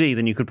offered more D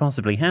than you could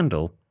possibly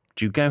handle,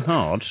 do you go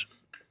hard?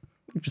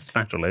 You've just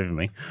spat all over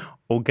me.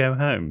 Or go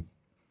home?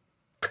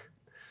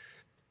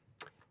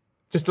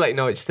 Just to let you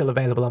know, it's still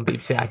available on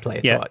BBC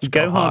iPlayer to watch.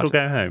 Go hard or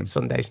go home?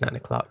 Sundays,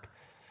 9:00.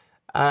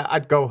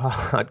 I'd go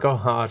hard. I'd go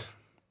hard.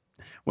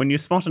 When you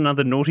spot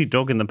another naughty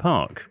dog in the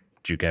park,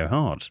 do you go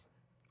hard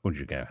or do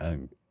you go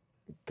home?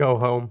 Go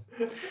home.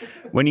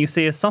 When you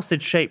see a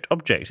sausage-shaped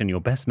object in your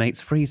best mate's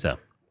freezer,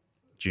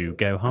 do you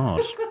go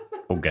hard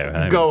or go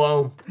home? Go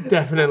home.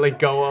 Definitely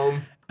go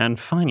home. And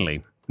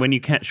finally, when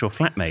you catch your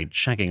flatmate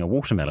shagging a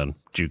watermelon,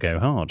 do you go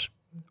hard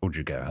or do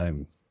you go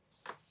home?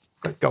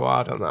 I'd go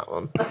hard on that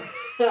one.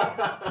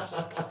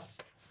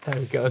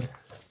 Very good.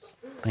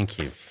 Thank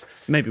you.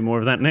 Maybe more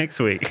of that next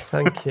week.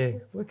 Thank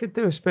you. We could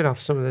do a spin-off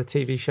of some of the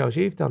TV shows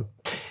you've done.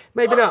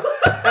 Maybe not.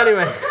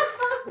 Anyway.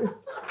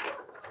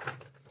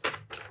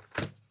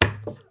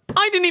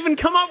 I didn't even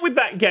come up with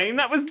that game.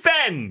 That was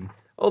Ben.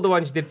 All the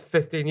ones you did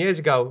 15 years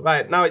ago.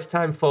 Right, now it's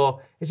time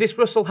for... Is this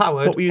Russell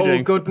Howard What were you or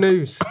doing? Good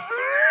News?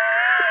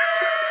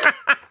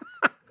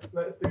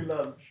 Let's do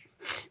lunch.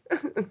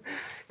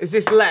 Is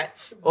this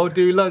Let's or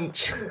Do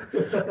Lunch?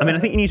 I mean, I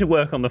think you need to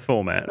work on the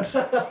format.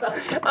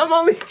 I'm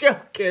only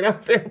joking. I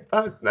feel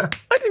bad now.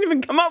 I didn't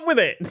even come up with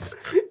it.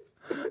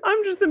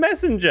 I'm just the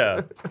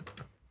messenger.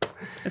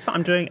 It's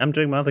fine. I'm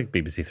doing my other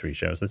BBC Three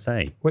show, as I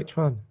say. Which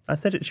one? I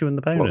said it to you in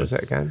the bonus. What was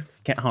it again?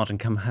 Get hard and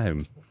come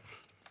home.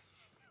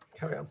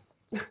 Carry on.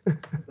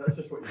 That's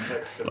just what you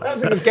texted. That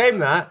was a good game,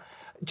 that.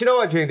 Do you know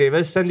what, Dream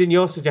Divas? Send in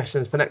your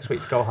suggestions for next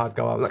week's Go Hard,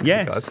 Go Home. That could be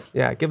Yes. good.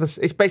 Yeah, give us...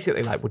 It's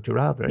basically like Would You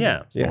Rather, isn't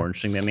Yeah, it? it's more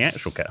interesting than the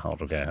actual Get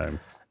Hard or Go Home.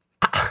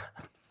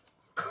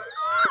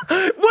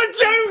 Well,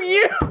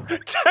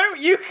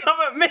 don't you come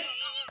at me.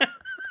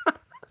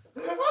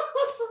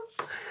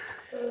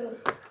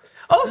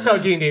 Also,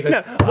 Dream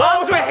Divas,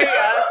 whilst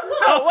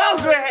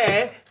we're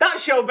here, that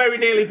show very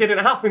nearly didn't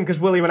happen because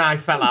William and I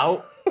fell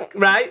out,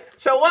 right?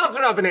 So whilst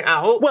we're having it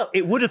out... Well,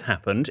 it would have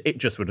happened. It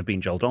just would have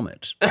been Joel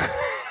Dommett.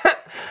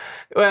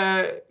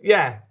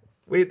 Yeah,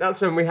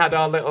 that's when we had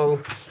our little...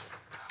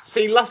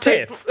 See, last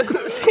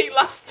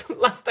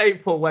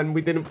April when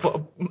we didn't put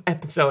an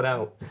episode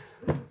out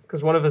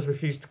because one of us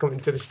refused to come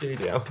into the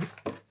studio.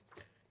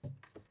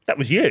 That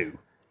was you.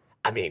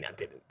 I mean, I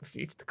didn't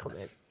refuse to come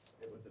in.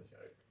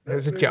 It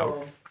was a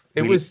joke.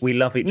 We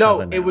love each No,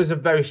 other now. it was a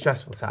very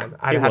stressful time.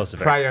 I had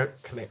prior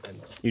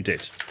commitments. You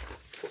did.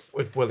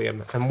 With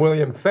William, and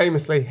William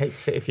famously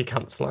hates it if you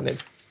cancel on him.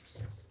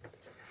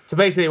 So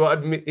basically, he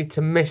wanted me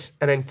to miss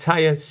an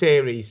entire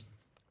series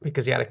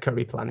because he had a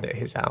curry planned at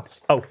his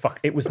house. Oh, fuck.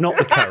 It was not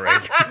the curry.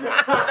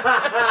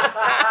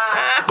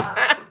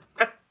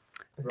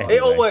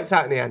 It all worked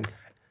out in the end.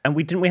 And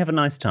we have a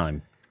nice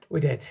time? We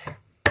did.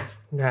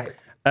 Right.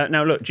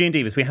 Now, look, G and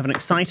Divas, we have an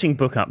exciting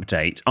book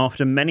update.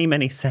 After many,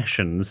 many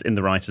sessions in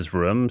the writer's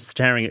room,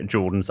 staring at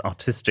Jordan's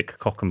artistic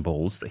cock and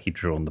balls that he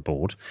drew on the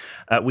board,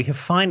 we have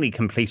finally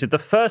completed the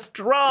first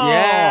draft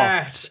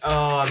Yes! Oh,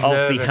 I'm of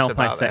the nervous Help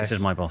I about Sected this.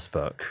 My Boss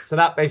book. So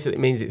that basically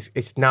means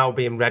it's now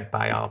being read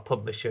by our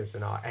publishers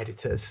and our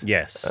editors.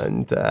 Yes.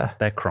 And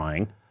they're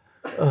crying.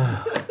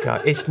 Oh,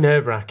 God. It's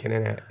nerve-wracking,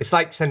 isn't it? It's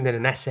like sending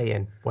an essay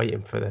in,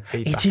 waiting for the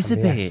feedback. It is a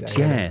on the bit, essay,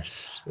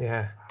 yes.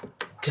 Yeah.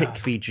 Tick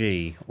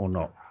VG or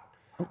not.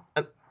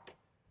 Is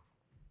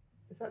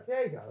that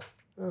Diego?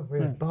 Oh,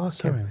 we're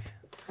barking.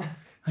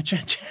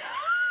 Sorry.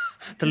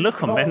 The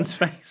look on Ben's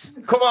face.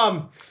 Come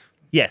on.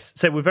 Yes,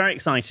 so we're very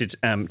excited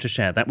to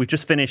share that. We've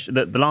just finished,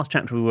 the last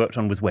chapter we worked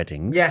on was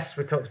weddings. Yes,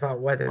 we talked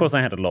about weddings. Of course,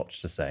 I had a lot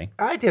to say.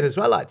 I did as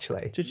well,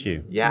 actually. Did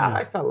you? Yeah,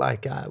 I felt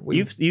like...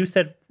 You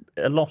said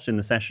a lot in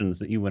the sessions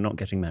that you were not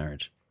getting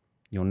married.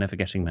 You're never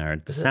getting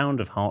married. The sound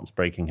of hearts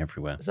breaking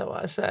everywhere. Is that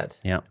what I said?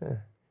 Yeah.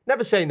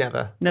 Never say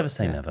never. Never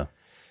say never.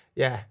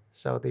 Yeah,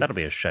 so... That'll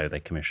be a show they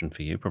commission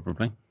for you,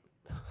 probably.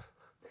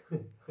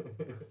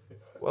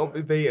 Won't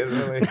be beaten,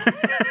 will we?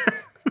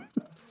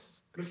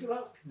 Look at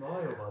that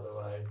smile, by the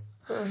way.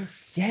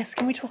 Yes,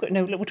 can we talk...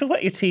 No, we'll talk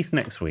about your teeth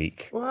next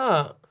week.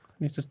 What?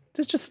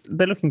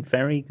 They're looking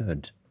very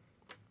good.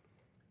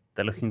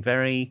 They're looking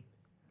very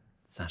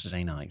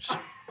Saturday night.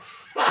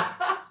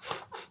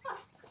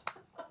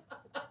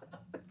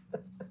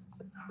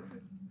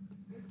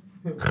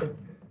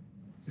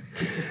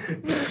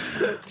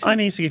 I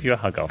need to give you a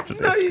hug after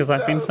this because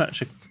I've been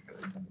such a...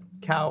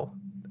 Cow.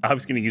 I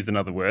was going to use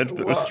another word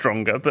that was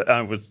stronger, but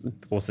I was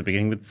also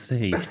beginning with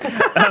C.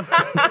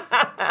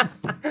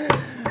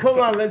 Come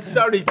on, then.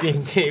 Sorry,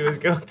 G&T. We've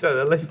got to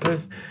the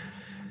listeners.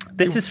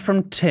 This is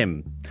from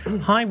Tim.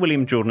 Hi,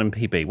 William, Jordan and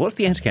PB. What's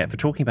the etiquette for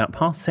talking about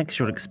past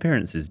sexual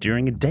experiences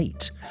during a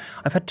date?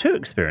 I've had 2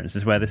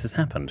 experiences where this has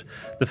happened.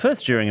 The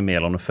first during a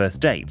meal on a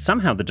first date.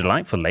 Somehow the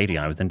delightful lady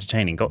I was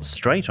entertaining got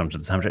straight onto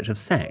the subject of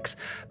sex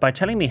by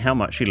telling me how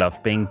much she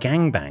loved being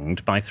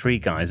gangbanged by 3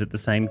 guys at the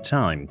same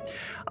time.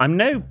 I'm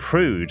no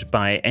prude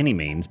by any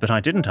means, but I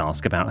didn't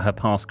ask about her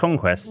past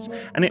conquests,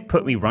 and it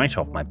put me right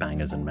off my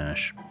bangers and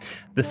mash.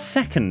 The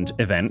second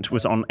event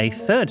was on a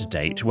third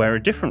date where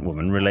a different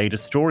woman relayed a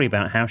story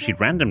about how she'd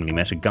randomly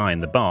met a guy in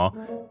the bar.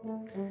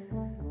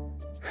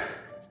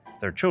 If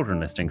there are children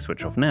listening,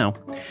 switch off now.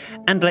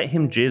 And let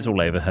him jizz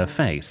all over her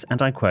face.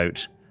 And I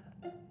quote,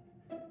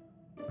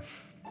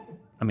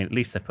 I mean, at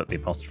least they put the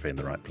apostrophe in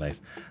the right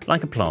place,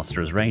 like a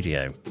plasterer's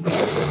radio.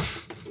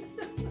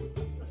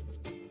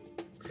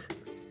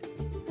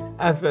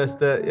 I first,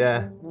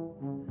 yeah.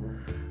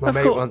 My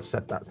mate once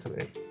said that to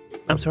me.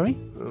 I'm sorry?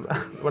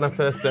 When I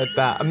first heard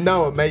that.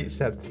 No, a mate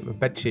said my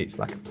bedsheet's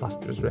like a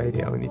plasterer's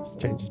radio. I need to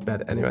change his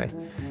bed. Anyway.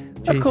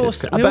 Jesus. Of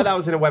course. I bet that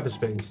was in a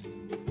Wetherspoons.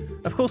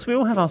 Of course, we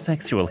all have our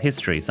sexual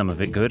history, some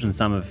of it good and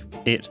some of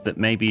it that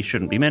maybe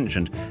shouldn't be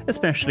mentioned,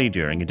 especially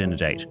during a dinner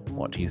date.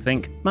 What do you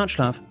think? Much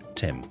love,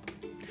 Tim.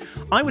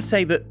 I would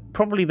say that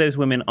probably those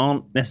women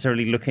aren't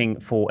necessarily looking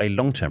for a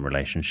long-term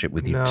relationship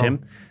with you, No.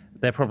 Tim.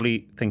 They're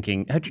probably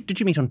thinking, did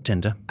you meet on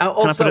Tinder?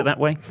 Also, Can I put it that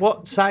way?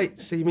 What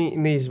sites are you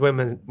meeting these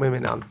women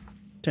on?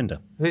 Tinder.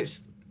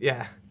 It's,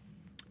 yeah.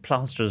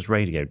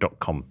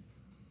 Plastersradio.com.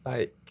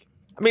 Like,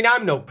 I mean,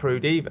 I'm no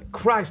prude either.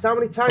 Christ, how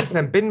many times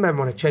then bin men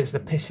want to change the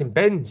piss in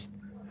bins?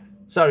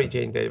 Sorry,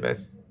 Gene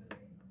Davis.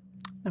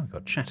 Now we've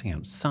got chatting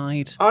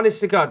outside. Honest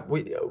to God,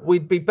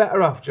 we'd be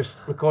better off just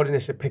recording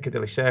this at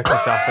Piccadilly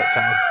Circus half the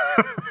time.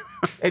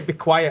 It'd be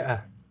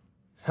quieter.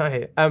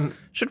 Sorry.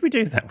 Should we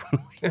do that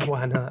one week?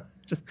 Why not?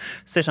 Just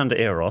sit under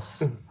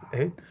Eros.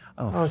 Who?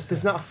 Oh,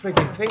 there's not a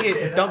frigging thing.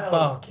 It's a dog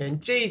barking.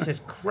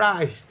 Jesus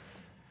Christ.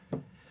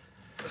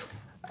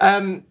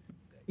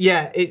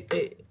 Yeah,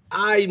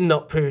 I'm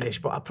not prudish,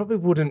 but I probably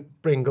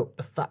wouldn't bring up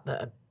the fact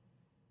that I'd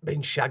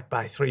been shagged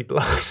by 3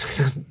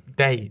 blokes on a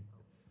date.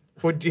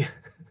 Would you?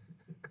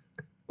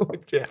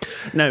 Would you?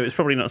 No, it's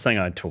probably not something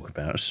I'd talk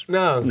about.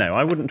 No. No,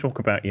 I wouldn't talk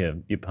about your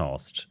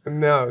past.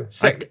 No.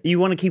 You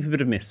want to keep a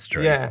bit of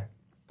mystery. Yeah.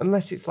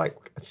 Unless it's like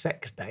a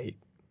sex date.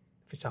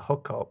 If it's a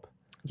hookup.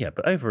 Yeah,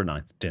 but over a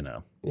night's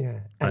dinner. Yeah.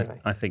 Anyway.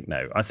 I think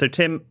no. So,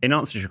 Tim, in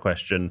answer to your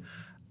question,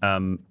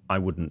 I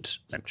wouldn't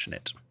mention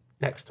it.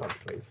 Next one,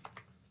 please.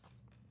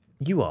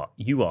 You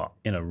are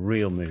in a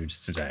real mood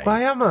today.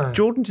 Why am I?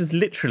 Jordan just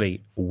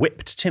literally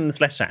whipped Tim's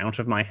letter out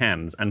of my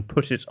hands and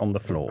put it on the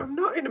floor. I'm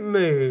not in a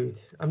mood.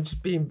 I'm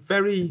just being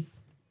very,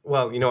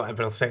 well, you know what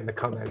everyone's saying in the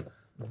comments.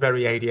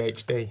 Very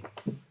ADHD.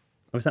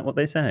 Oh, is that what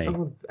they say?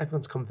 Oh,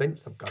 everyone's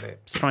convinced I've got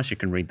it. Surprised you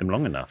can read them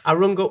long enough. I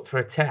rung up for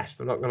a test,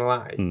 I'm not going to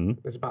lie.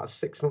 Mm. There's about a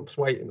 6 months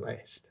waiting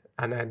list.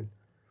 And then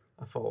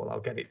I thought, well,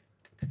 I'll get it.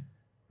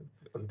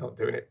 I'm not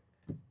doing it.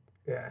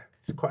 Yeah,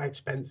 it's quite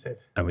expensive.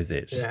 Oh, is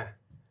it? Yeah.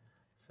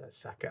 So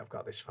sack it, I've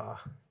got this far.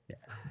 Yeah.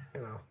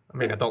 You know, I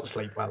mean, I don't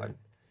sleep well and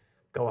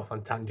go off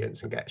on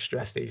tangents and get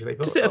stressed easily.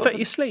 But, Does it affect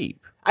your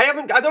sleep? I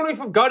don't know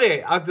if I've got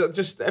it.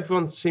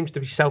 Everyone seems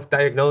to be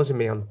self-diagnosing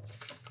me on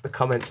the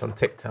comments on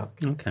TikTok.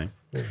 Okay.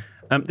 Yeah.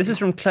 This is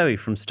from Chloe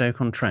from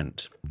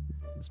Stoke-on-Trent.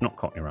 It's not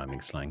Cockney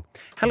rhyming slang.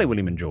 Hello,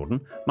 William and Jordan.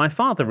 My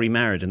father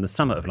remarried in the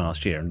summer of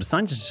last year and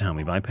decided to tell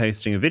me by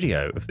posting a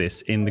video of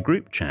this in the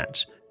group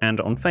chat and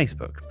on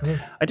Facebook.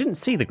 I didn't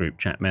see the group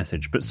chat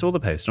message, but saw the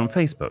post on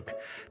Facebook.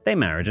 They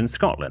married in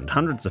Scotland,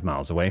 hundreds of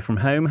miles away from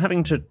home,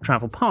 having to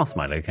travel past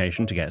my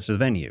location to get to the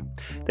venue.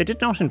 They did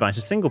not invite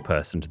a single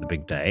person to the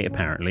big day,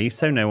 apparently,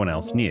 so no one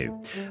else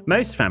knew.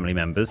 Most family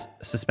members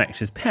suspect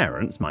his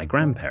parents, my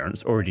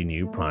grandparents, already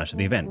knew prior to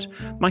the event.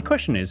 My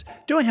question is,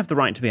 do I have the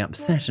right to be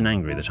upset and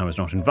angry that I was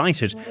not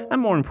invited,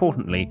 and more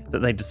importantly, that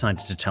they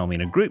decided to tell me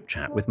in a group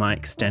chat with my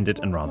extended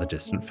and rather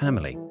distant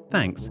family?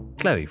 Thanks,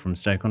 Chloe from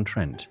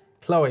Stoke-on-Trent.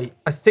 Chloe,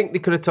 I think they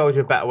could have told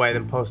you a better way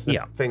than posting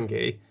a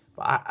thingy,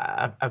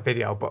 a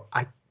video, but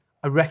I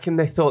reckon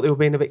they thought they were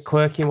being a bit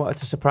quirky and wanted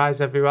to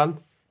surprise everyone.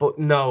 But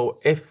no,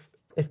 if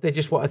they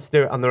just wanted to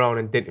do it on their own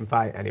and didn't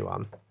invite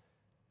anyone,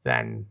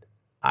 then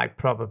I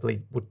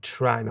probably would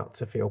try not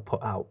to feel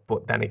put out.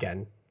 But then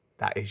again,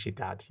 that is your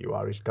dad. You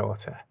are his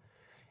daughter.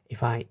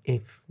 If I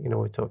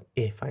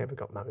ever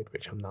got married,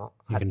 which I'm not.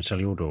 You're going to tell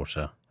your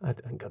daughter? I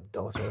ain't got a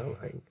daughter, I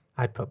don't think.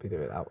 I'd probably do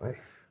it that way.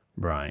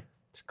 Right.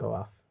 Just go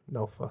off.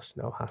 No fuss,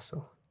 no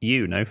hassle.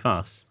 No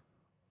fuss.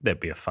 There'd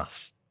be a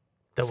fuss.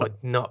 There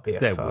would not be a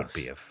fuss. There would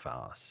be a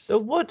fuss. There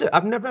would.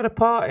 I've never had a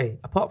party,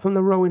 apart from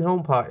the rowing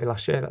home party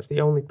last year. That's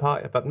the only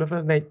party. I've never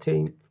had an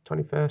 18th,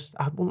 21st.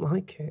 I wouldn't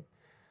like it.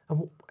 I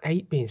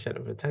hate being centre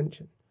of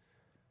attention.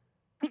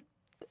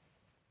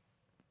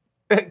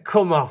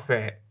 Come off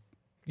it.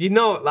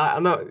 I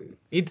know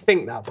you'd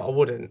think that, but I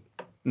wouldn't.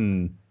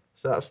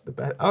 So that's the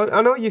best.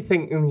 I know you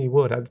think you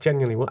would. I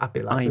genuinely would. I'd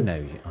be like,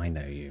 I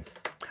know you.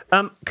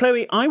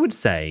 Chloe, I would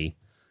say,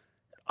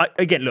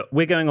 again, look,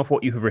 we're going off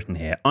what you have written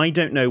here. I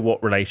don't know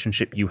what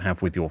relationship you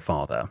have with your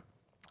father.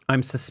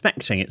 I'm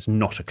suspecting it's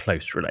not a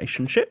close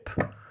relationship,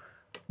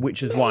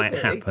 which is why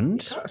it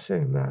happened. You can't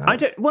assume that. I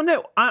don't. Well,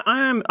 no,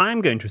 I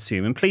am going to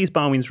assume, and please,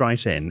 by all means,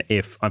 write in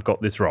if I've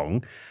got this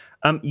wrong.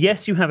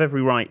 Yes, you have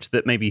every right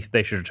that maybe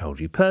they should have told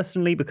you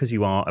personally because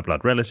you are a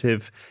blood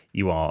relative,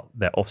 you are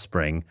their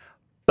offspring,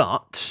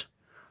 but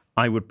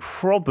I would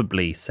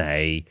probably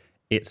say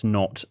it's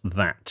not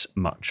that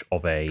much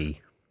of a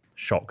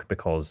shock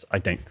because I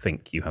don't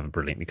think you have a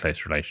brilliantly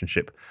close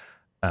relationship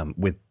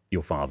with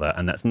your father,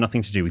 and that's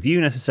nothing to do with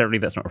you necessarily.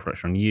 That's not a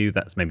reflection on you.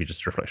 That's maybe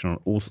just a reflection on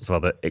all sorts of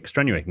other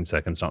extenuating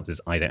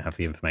circumstances I don't have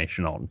the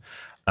information on.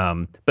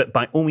 But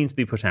by all means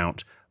be put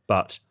out,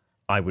 but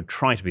I would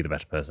try to be the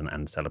better person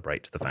and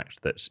celebrate the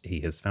fact that he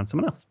has found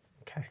someone else.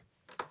 Okay.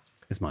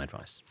 Is my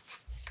advice.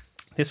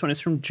 This one is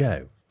from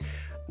Joe.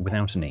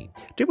 Without an E.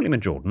 Dear William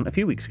and Jordan, a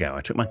few weeks ago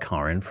I took my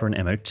car in for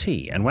an MOT,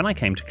 and when I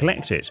came to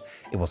collect it,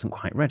 it wasn't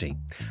quite ready.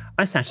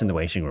 I sat in the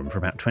waiting room for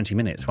about 20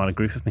 minutes while a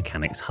group of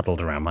mechanics huddled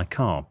around my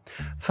car.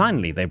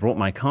 Finally, they brought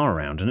my car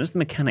around, and as the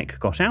mechanic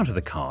got out of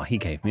the car, he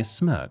gave me a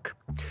smirk.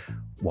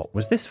 What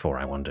was this for,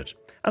 I wondered.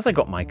 As I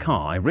got my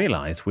car, I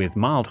realised with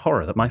mild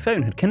horror that my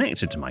phone had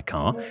connected to my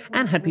car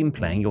and had been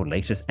playing your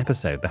latest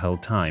episode the whole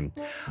time.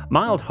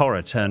 Mild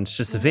horror turned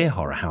to severe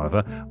horror,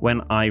 however,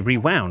 when I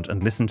rewound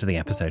and listened to the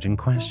episode in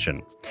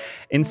question.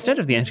 Instead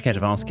of the etiquette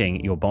of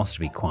asking your boss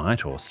to be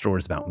quiet or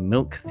stories about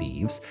milk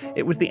thieves,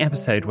 it was the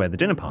episode where the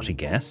dinner party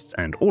guests,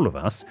 and all of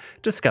us,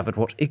 discovered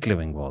what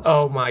iglooing was.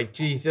 Oh my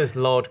Jesus,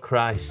 Lord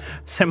Christ.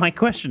 So my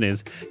question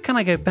is, can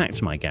I go back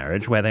to my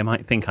garage where they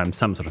might think I'm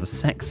some sort of a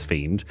sex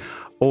fiend,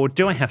 or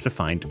do I have to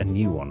find a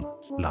new one?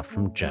 Love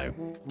from Joe.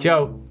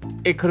 Joe,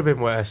 it could have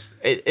been worse.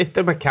 If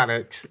the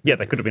mechanics... Yeah,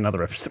 there could have been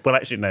other episodes. Well,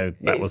 actually, no,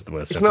 that was the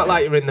worst It's episode. not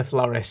like you're in the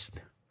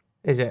florist,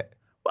 is it?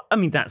 Well, I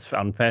mean, that's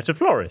unfair to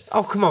florists.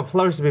 Oh, come on,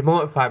 florists would be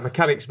mortified.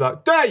 Mechanics would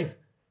be like, Dave,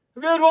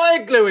 have you heard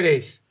what iglooing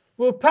is?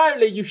 Well,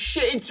 apparently you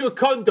shit into a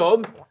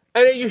condom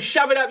and then you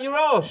shove it up your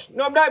arse.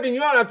 No, I'm not having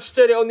your arse. I've just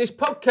heard it on this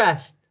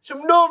podcast.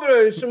 Some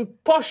northerners, some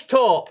posh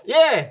talk.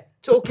 Yeah,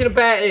 talking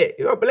about it.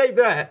 You won't believe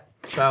that.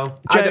 So,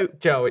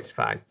 Joe, it's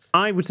fine.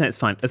 I would say it's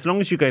fine. As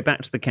long as you go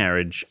back to the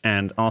garage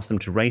and ask them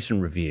to rate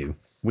and review,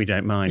 we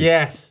don't mind.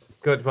 Yes,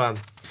 good one.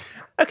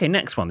 Okay,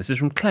 next one. This is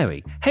from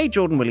Chloe. Hey,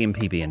 Jordan, William,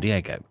 PB and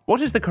Diego. What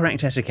is the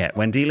correct etiquette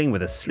when dealing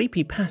with a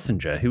sleepy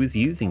passenger who is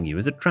using you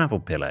as a travel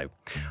pillow?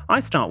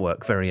 I start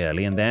work very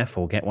early and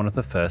therefore get one of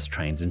the first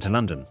trains into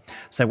London.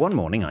 So one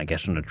morning I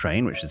get on a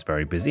train which is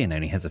very busy and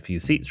only has a few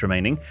seats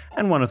remaining,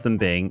 and one of them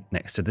being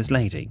next to this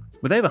lady.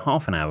 With over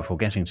half an hour before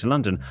getting to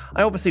London,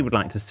 I obviously would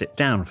like to sit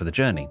down for the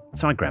journey,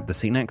 so I grab the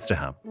seat next to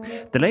her.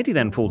 The lady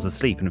then falls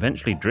asleep and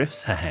eventually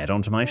drifts her head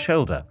onto my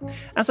shoulder.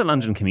 As a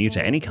London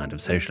commuter, any kind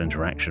of social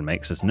interaction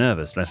makes us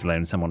nervous, let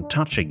alone someone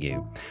touching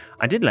you.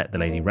 I did let the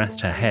lady rest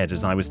her head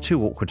as I was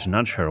too awkward to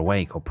nudge her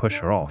awake or push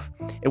her off.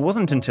 It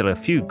wasn't until a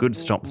few good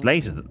stops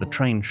later that the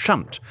train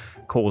shunt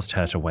caused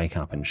her to wake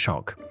up in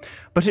shock.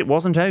 But it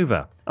wasn't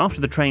over. After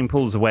the train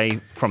pulls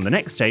away from the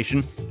next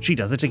station, she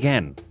does it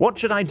again. What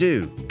should I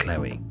do,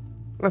 Chloe?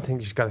 I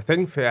think she's got a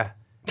thing for you.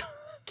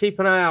 Keep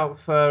an eye out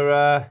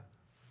for,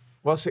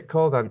 what's it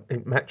called on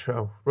in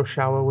Metro? Rush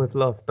Hour with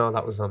Love? No,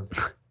 that was on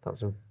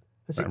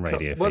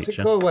radio What's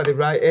feature. it called where they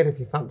write in if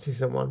you fancy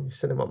someone, you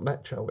send them on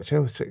Metro, which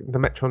was the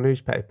Metro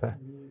newspaper.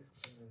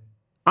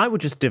 I would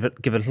just give a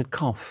little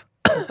cough.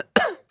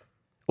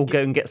 Or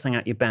go and get something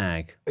out your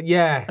bag.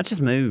 Yeah. I'd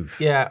just move.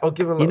 Yeah, or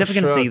give them a little You're never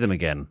going to shrug. see them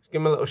again.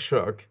 Give them a little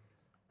shrug.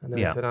 And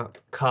then Yeah. if they're not,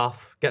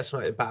 cough, get some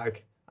out of the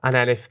bag. And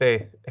then if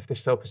they're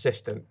still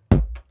persistent,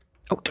 You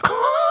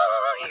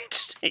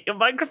just hit your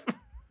microphone.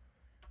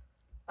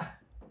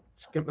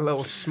 just give them a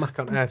little smack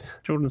on the head.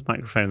 Jordan's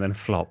microphone then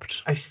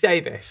flopped. I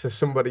say this as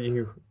somebody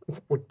who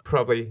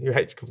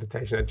hates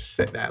confrontation and just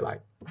sit there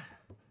like,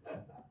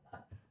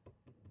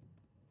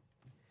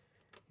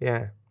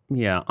 yeah.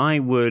 Yeah, I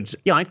would.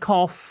 Yeah, I'd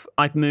cough.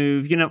 I'd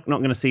move. You're not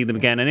going to see them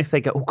again. And if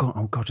they go,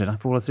 oh god, did I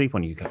fall asleep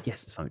on you? You go,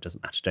 yes, it's fine. It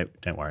doesn't matter.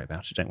 Don't worry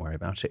about it. Don't worry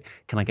about it.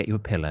 Can I get you a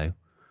pillow?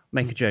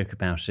 Make a joke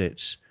about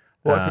it.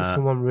 What if it's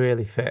someone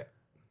really fit?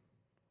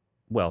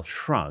 Well,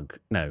 shrug.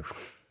 No.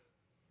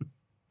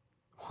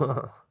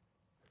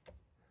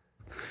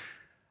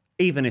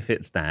 Even if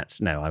it's that,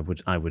 no,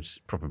 I would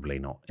probably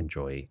not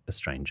enjoy a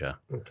stranger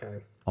Okay.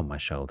 on my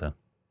shoulder.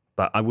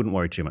 But I wouldn't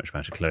worry too much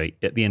about it, Chloe.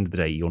 At the end of the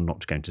day, you're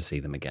not going to see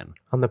them again.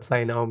 On the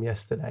plane home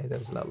yesterday, there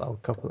was a little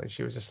old couple and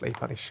she was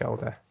asleep on his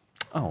shoulder.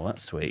 Oh,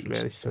 that's sweet. It was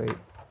really sweet.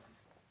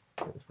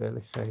 It was really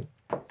sweet.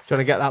 Do you want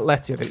to get that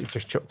letter that you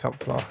just chucked on the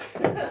floor?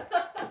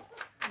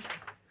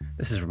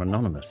 This is from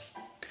Anonymous.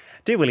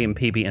 Dear William,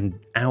 PB, and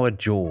our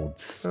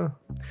Jords.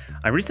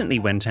 I recently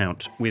went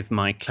out with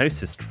my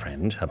closest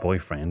friend, her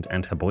boyfriend,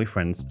 and her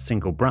boyfriend's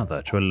single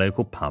brother to a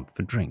local pub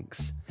for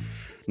drinks.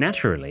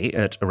 Naturally,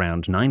 at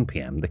around 9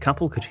 p.m, the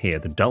couple could hear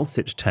the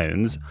dulcet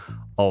tones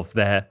of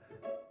their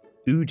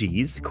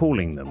oodies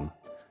calling them.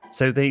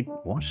 So they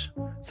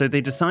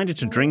decided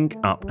to drink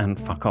up and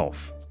fuck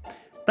off.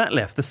 That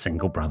left the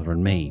single brother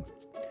and me.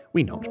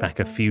 We knocked back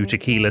a few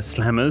tequila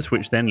slammers,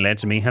 which then led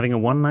to me having a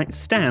one-night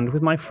stand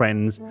with my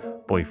friend's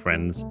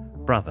boyfriend's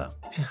brother.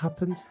 It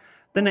happened.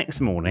 The next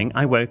morning,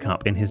 I woke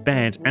up in his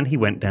bed and he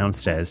went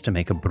downstairs to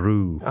make a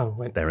brew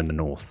there in the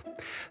north.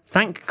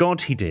 Thank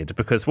God he did,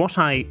 because what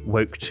I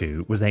woke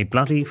to was a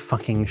bloody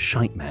fucking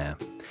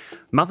shitmare.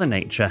 Mother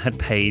Nature had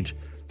paid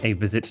a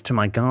visit to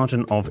my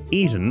Garden of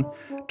Eden,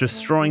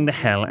 destroying the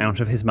hell out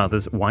of his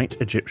mother's white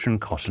Egyptian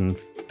cotton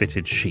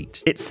fitted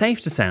sheet. It's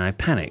safe to say I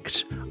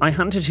panicked. I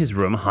hunted his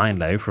room high and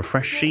low for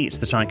fresh sheets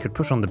that I could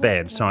put on the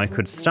bed so I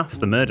could stuff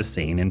the murder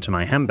scene into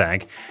my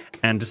handbag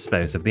and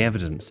dispose of the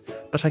evidence,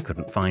 but I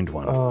couldn't find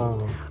one.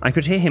 I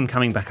could hear him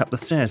coming back up the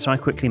stairs, so I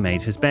quickly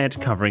made his bed,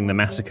 covering the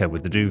massacre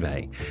with the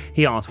duvet.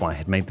 He asked why I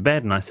had made the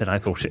bed, and I said I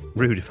thought it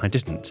rude if I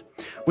didn't.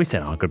 We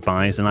said our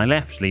goodbyes, and I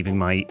left, leaving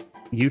my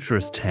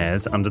uterus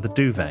tears under the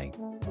duvet.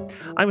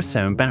 I was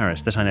so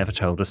embarrassed that I never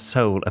told a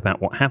soul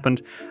about what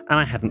happened, and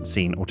I hadn't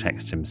seen or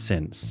texted him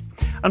since.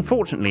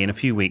 Unfortunately, in a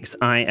few weeks,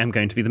 I am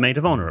going to be the maid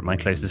of honour at my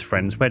closest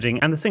friend's wedding,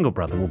 and the single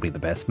brother will be the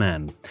best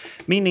man.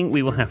 Meaning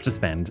we will have to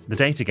spend the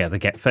day together,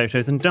 get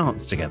photos, and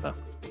dance together.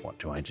 What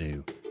do I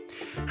do?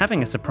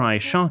 Having a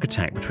surprise shark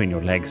attack between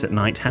your legs at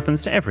night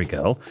happens to every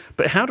girl,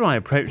 but how do I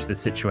approach this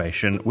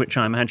situation, which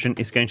I imagine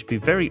is going to be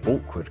very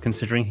awkward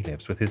considering he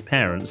lives with his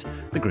parents,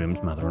 the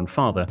groom's mother and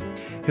father,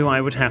 who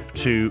I would have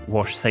to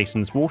wash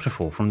Satan's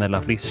waterfall from their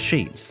lovely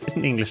sheets.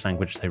 Isn't the English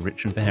language so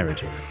rich and varied?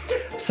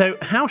 So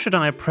how should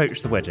I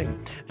approach the wedding?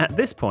 At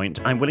this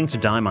point, I'm willing to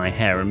dye my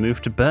hair and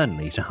move to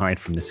Burnley to hide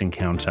from this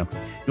encounter.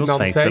 Yours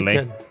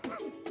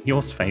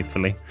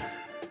faithfully,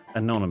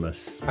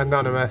 Anonymous.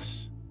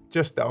 Anonymous.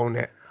 Just own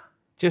it.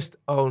 Just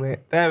own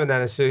it. There and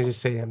then, as soon as you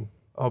see him,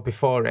 or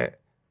before it,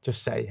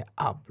 just say,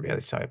 I'm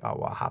really sorry about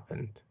what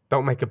happened.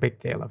 Don't make a big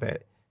deal of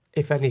it.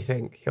 If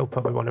anything, he'll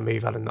probably want to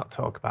move on and not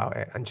talk about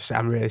it, and just say,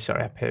 I'm really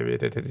sorry I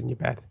perioded it in your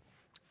bed.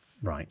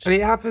 Right. And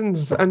it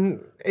happens,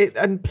 and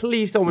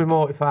please don't be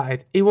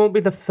mortified. He won't be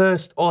the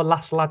first or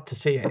last lad to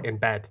see it in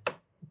bed.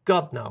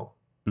 God, no.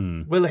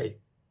 Will he?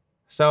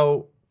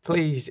 So,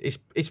 please,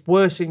 it's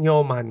worse in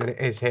your mind than it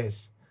is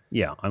his.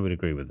 Yeah, I would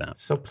agree with that.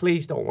 So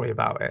please don't worry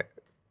about it.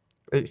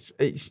 It's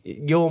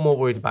you're more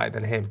worried about it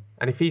than him.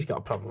 And if he's got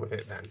a problem with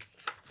it, then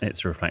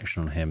it's a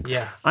reflection on him.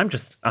 Yeah.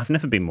 I've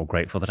never been more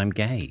grateful that I'm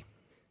gay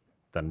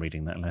than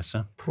reading that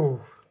letter.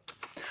 Oof.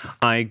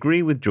 I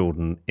agree with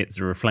Jordan. It's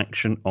a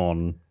reflection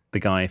on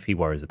the guy if he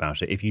worries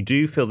about it. If you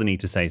do feel the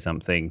need to say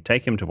something,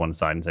 take him to one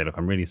side and say, look,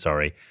 I'm really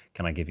sorry.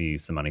 Can I give you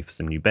some money for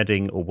some new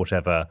bedding or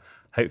whatever?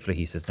 Hopefully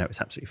he says, no,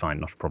 it's absolutely fine,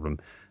 not a problem,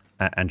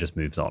 and just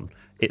moves on.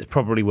 It's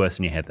probably worse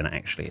in your head than it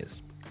actually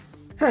is.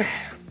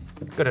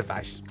 Good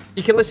advice.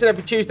 You can listen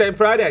every Tuesday and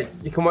Friday.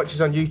 You can watch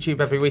us on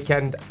YouTube every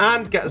weekend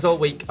and get us all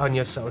week on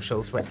your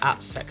socials. We're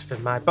at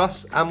Sexton My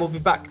Boss, and we'll be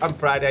back on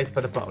Friday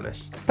for the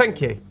bonus.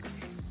 Thank you.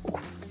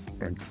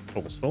 Very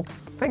forceful.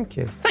 Thank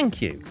you.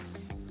 Thank you.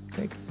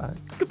 Say goodbye.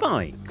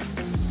 Goodbye.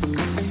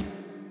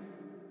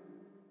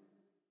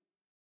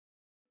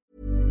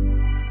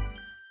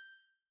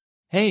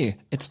 Hey,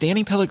 it's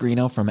Danny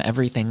Pellegrino from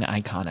Everything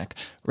Iconic.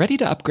 Ready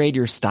to upgrade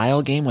your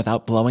style game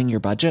without blowing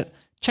your budget?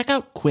 Check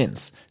out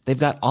Quince. They've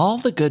got all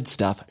the good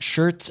stuff,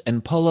 shirts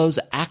and polos,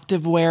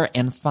 activewear,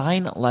 and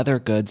fine leather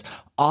goods,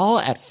 all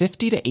at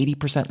 50 to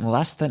 80%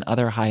 less than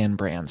other high-end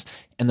brands.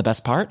 And the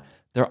best part?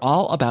 They're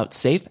all about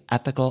safe,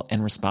 ethical,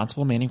 and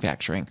responsible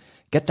manufacturing.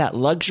 Get that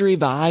luxury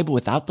vibe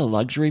without the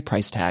luxury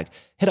price tag.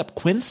 Hit up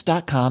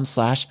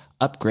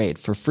quince.com/upgrade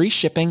for free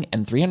shipping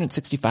and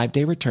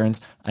 365-day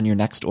returns on your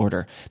next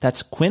order.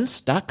 That's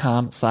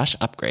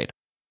quince.com/upgrade.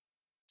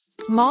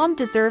 Mom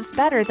deserves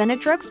better than a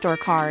drugstore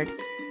card.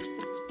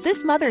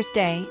 This Mother's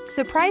Day,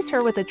 surprise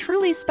her with a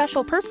truly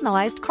special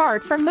personalized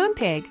card from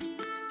Moonpig.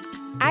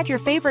 Add your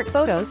favorite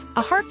photos,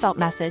 a heartfelt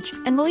message,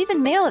 and we'll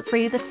even mail it for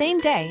you the same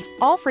day,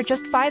 all for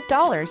just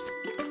 $5.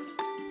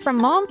 From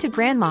mom to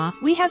grandma,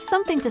 we have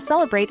something to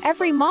celebrate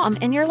every mom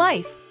in your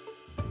life.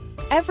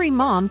 Every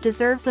mom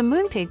deserves a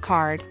Moonpig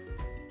card.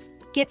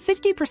 Get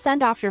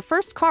 50% off your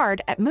first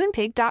card at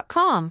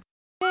moonpig.com.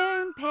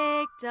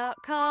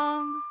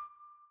 Moonpig.com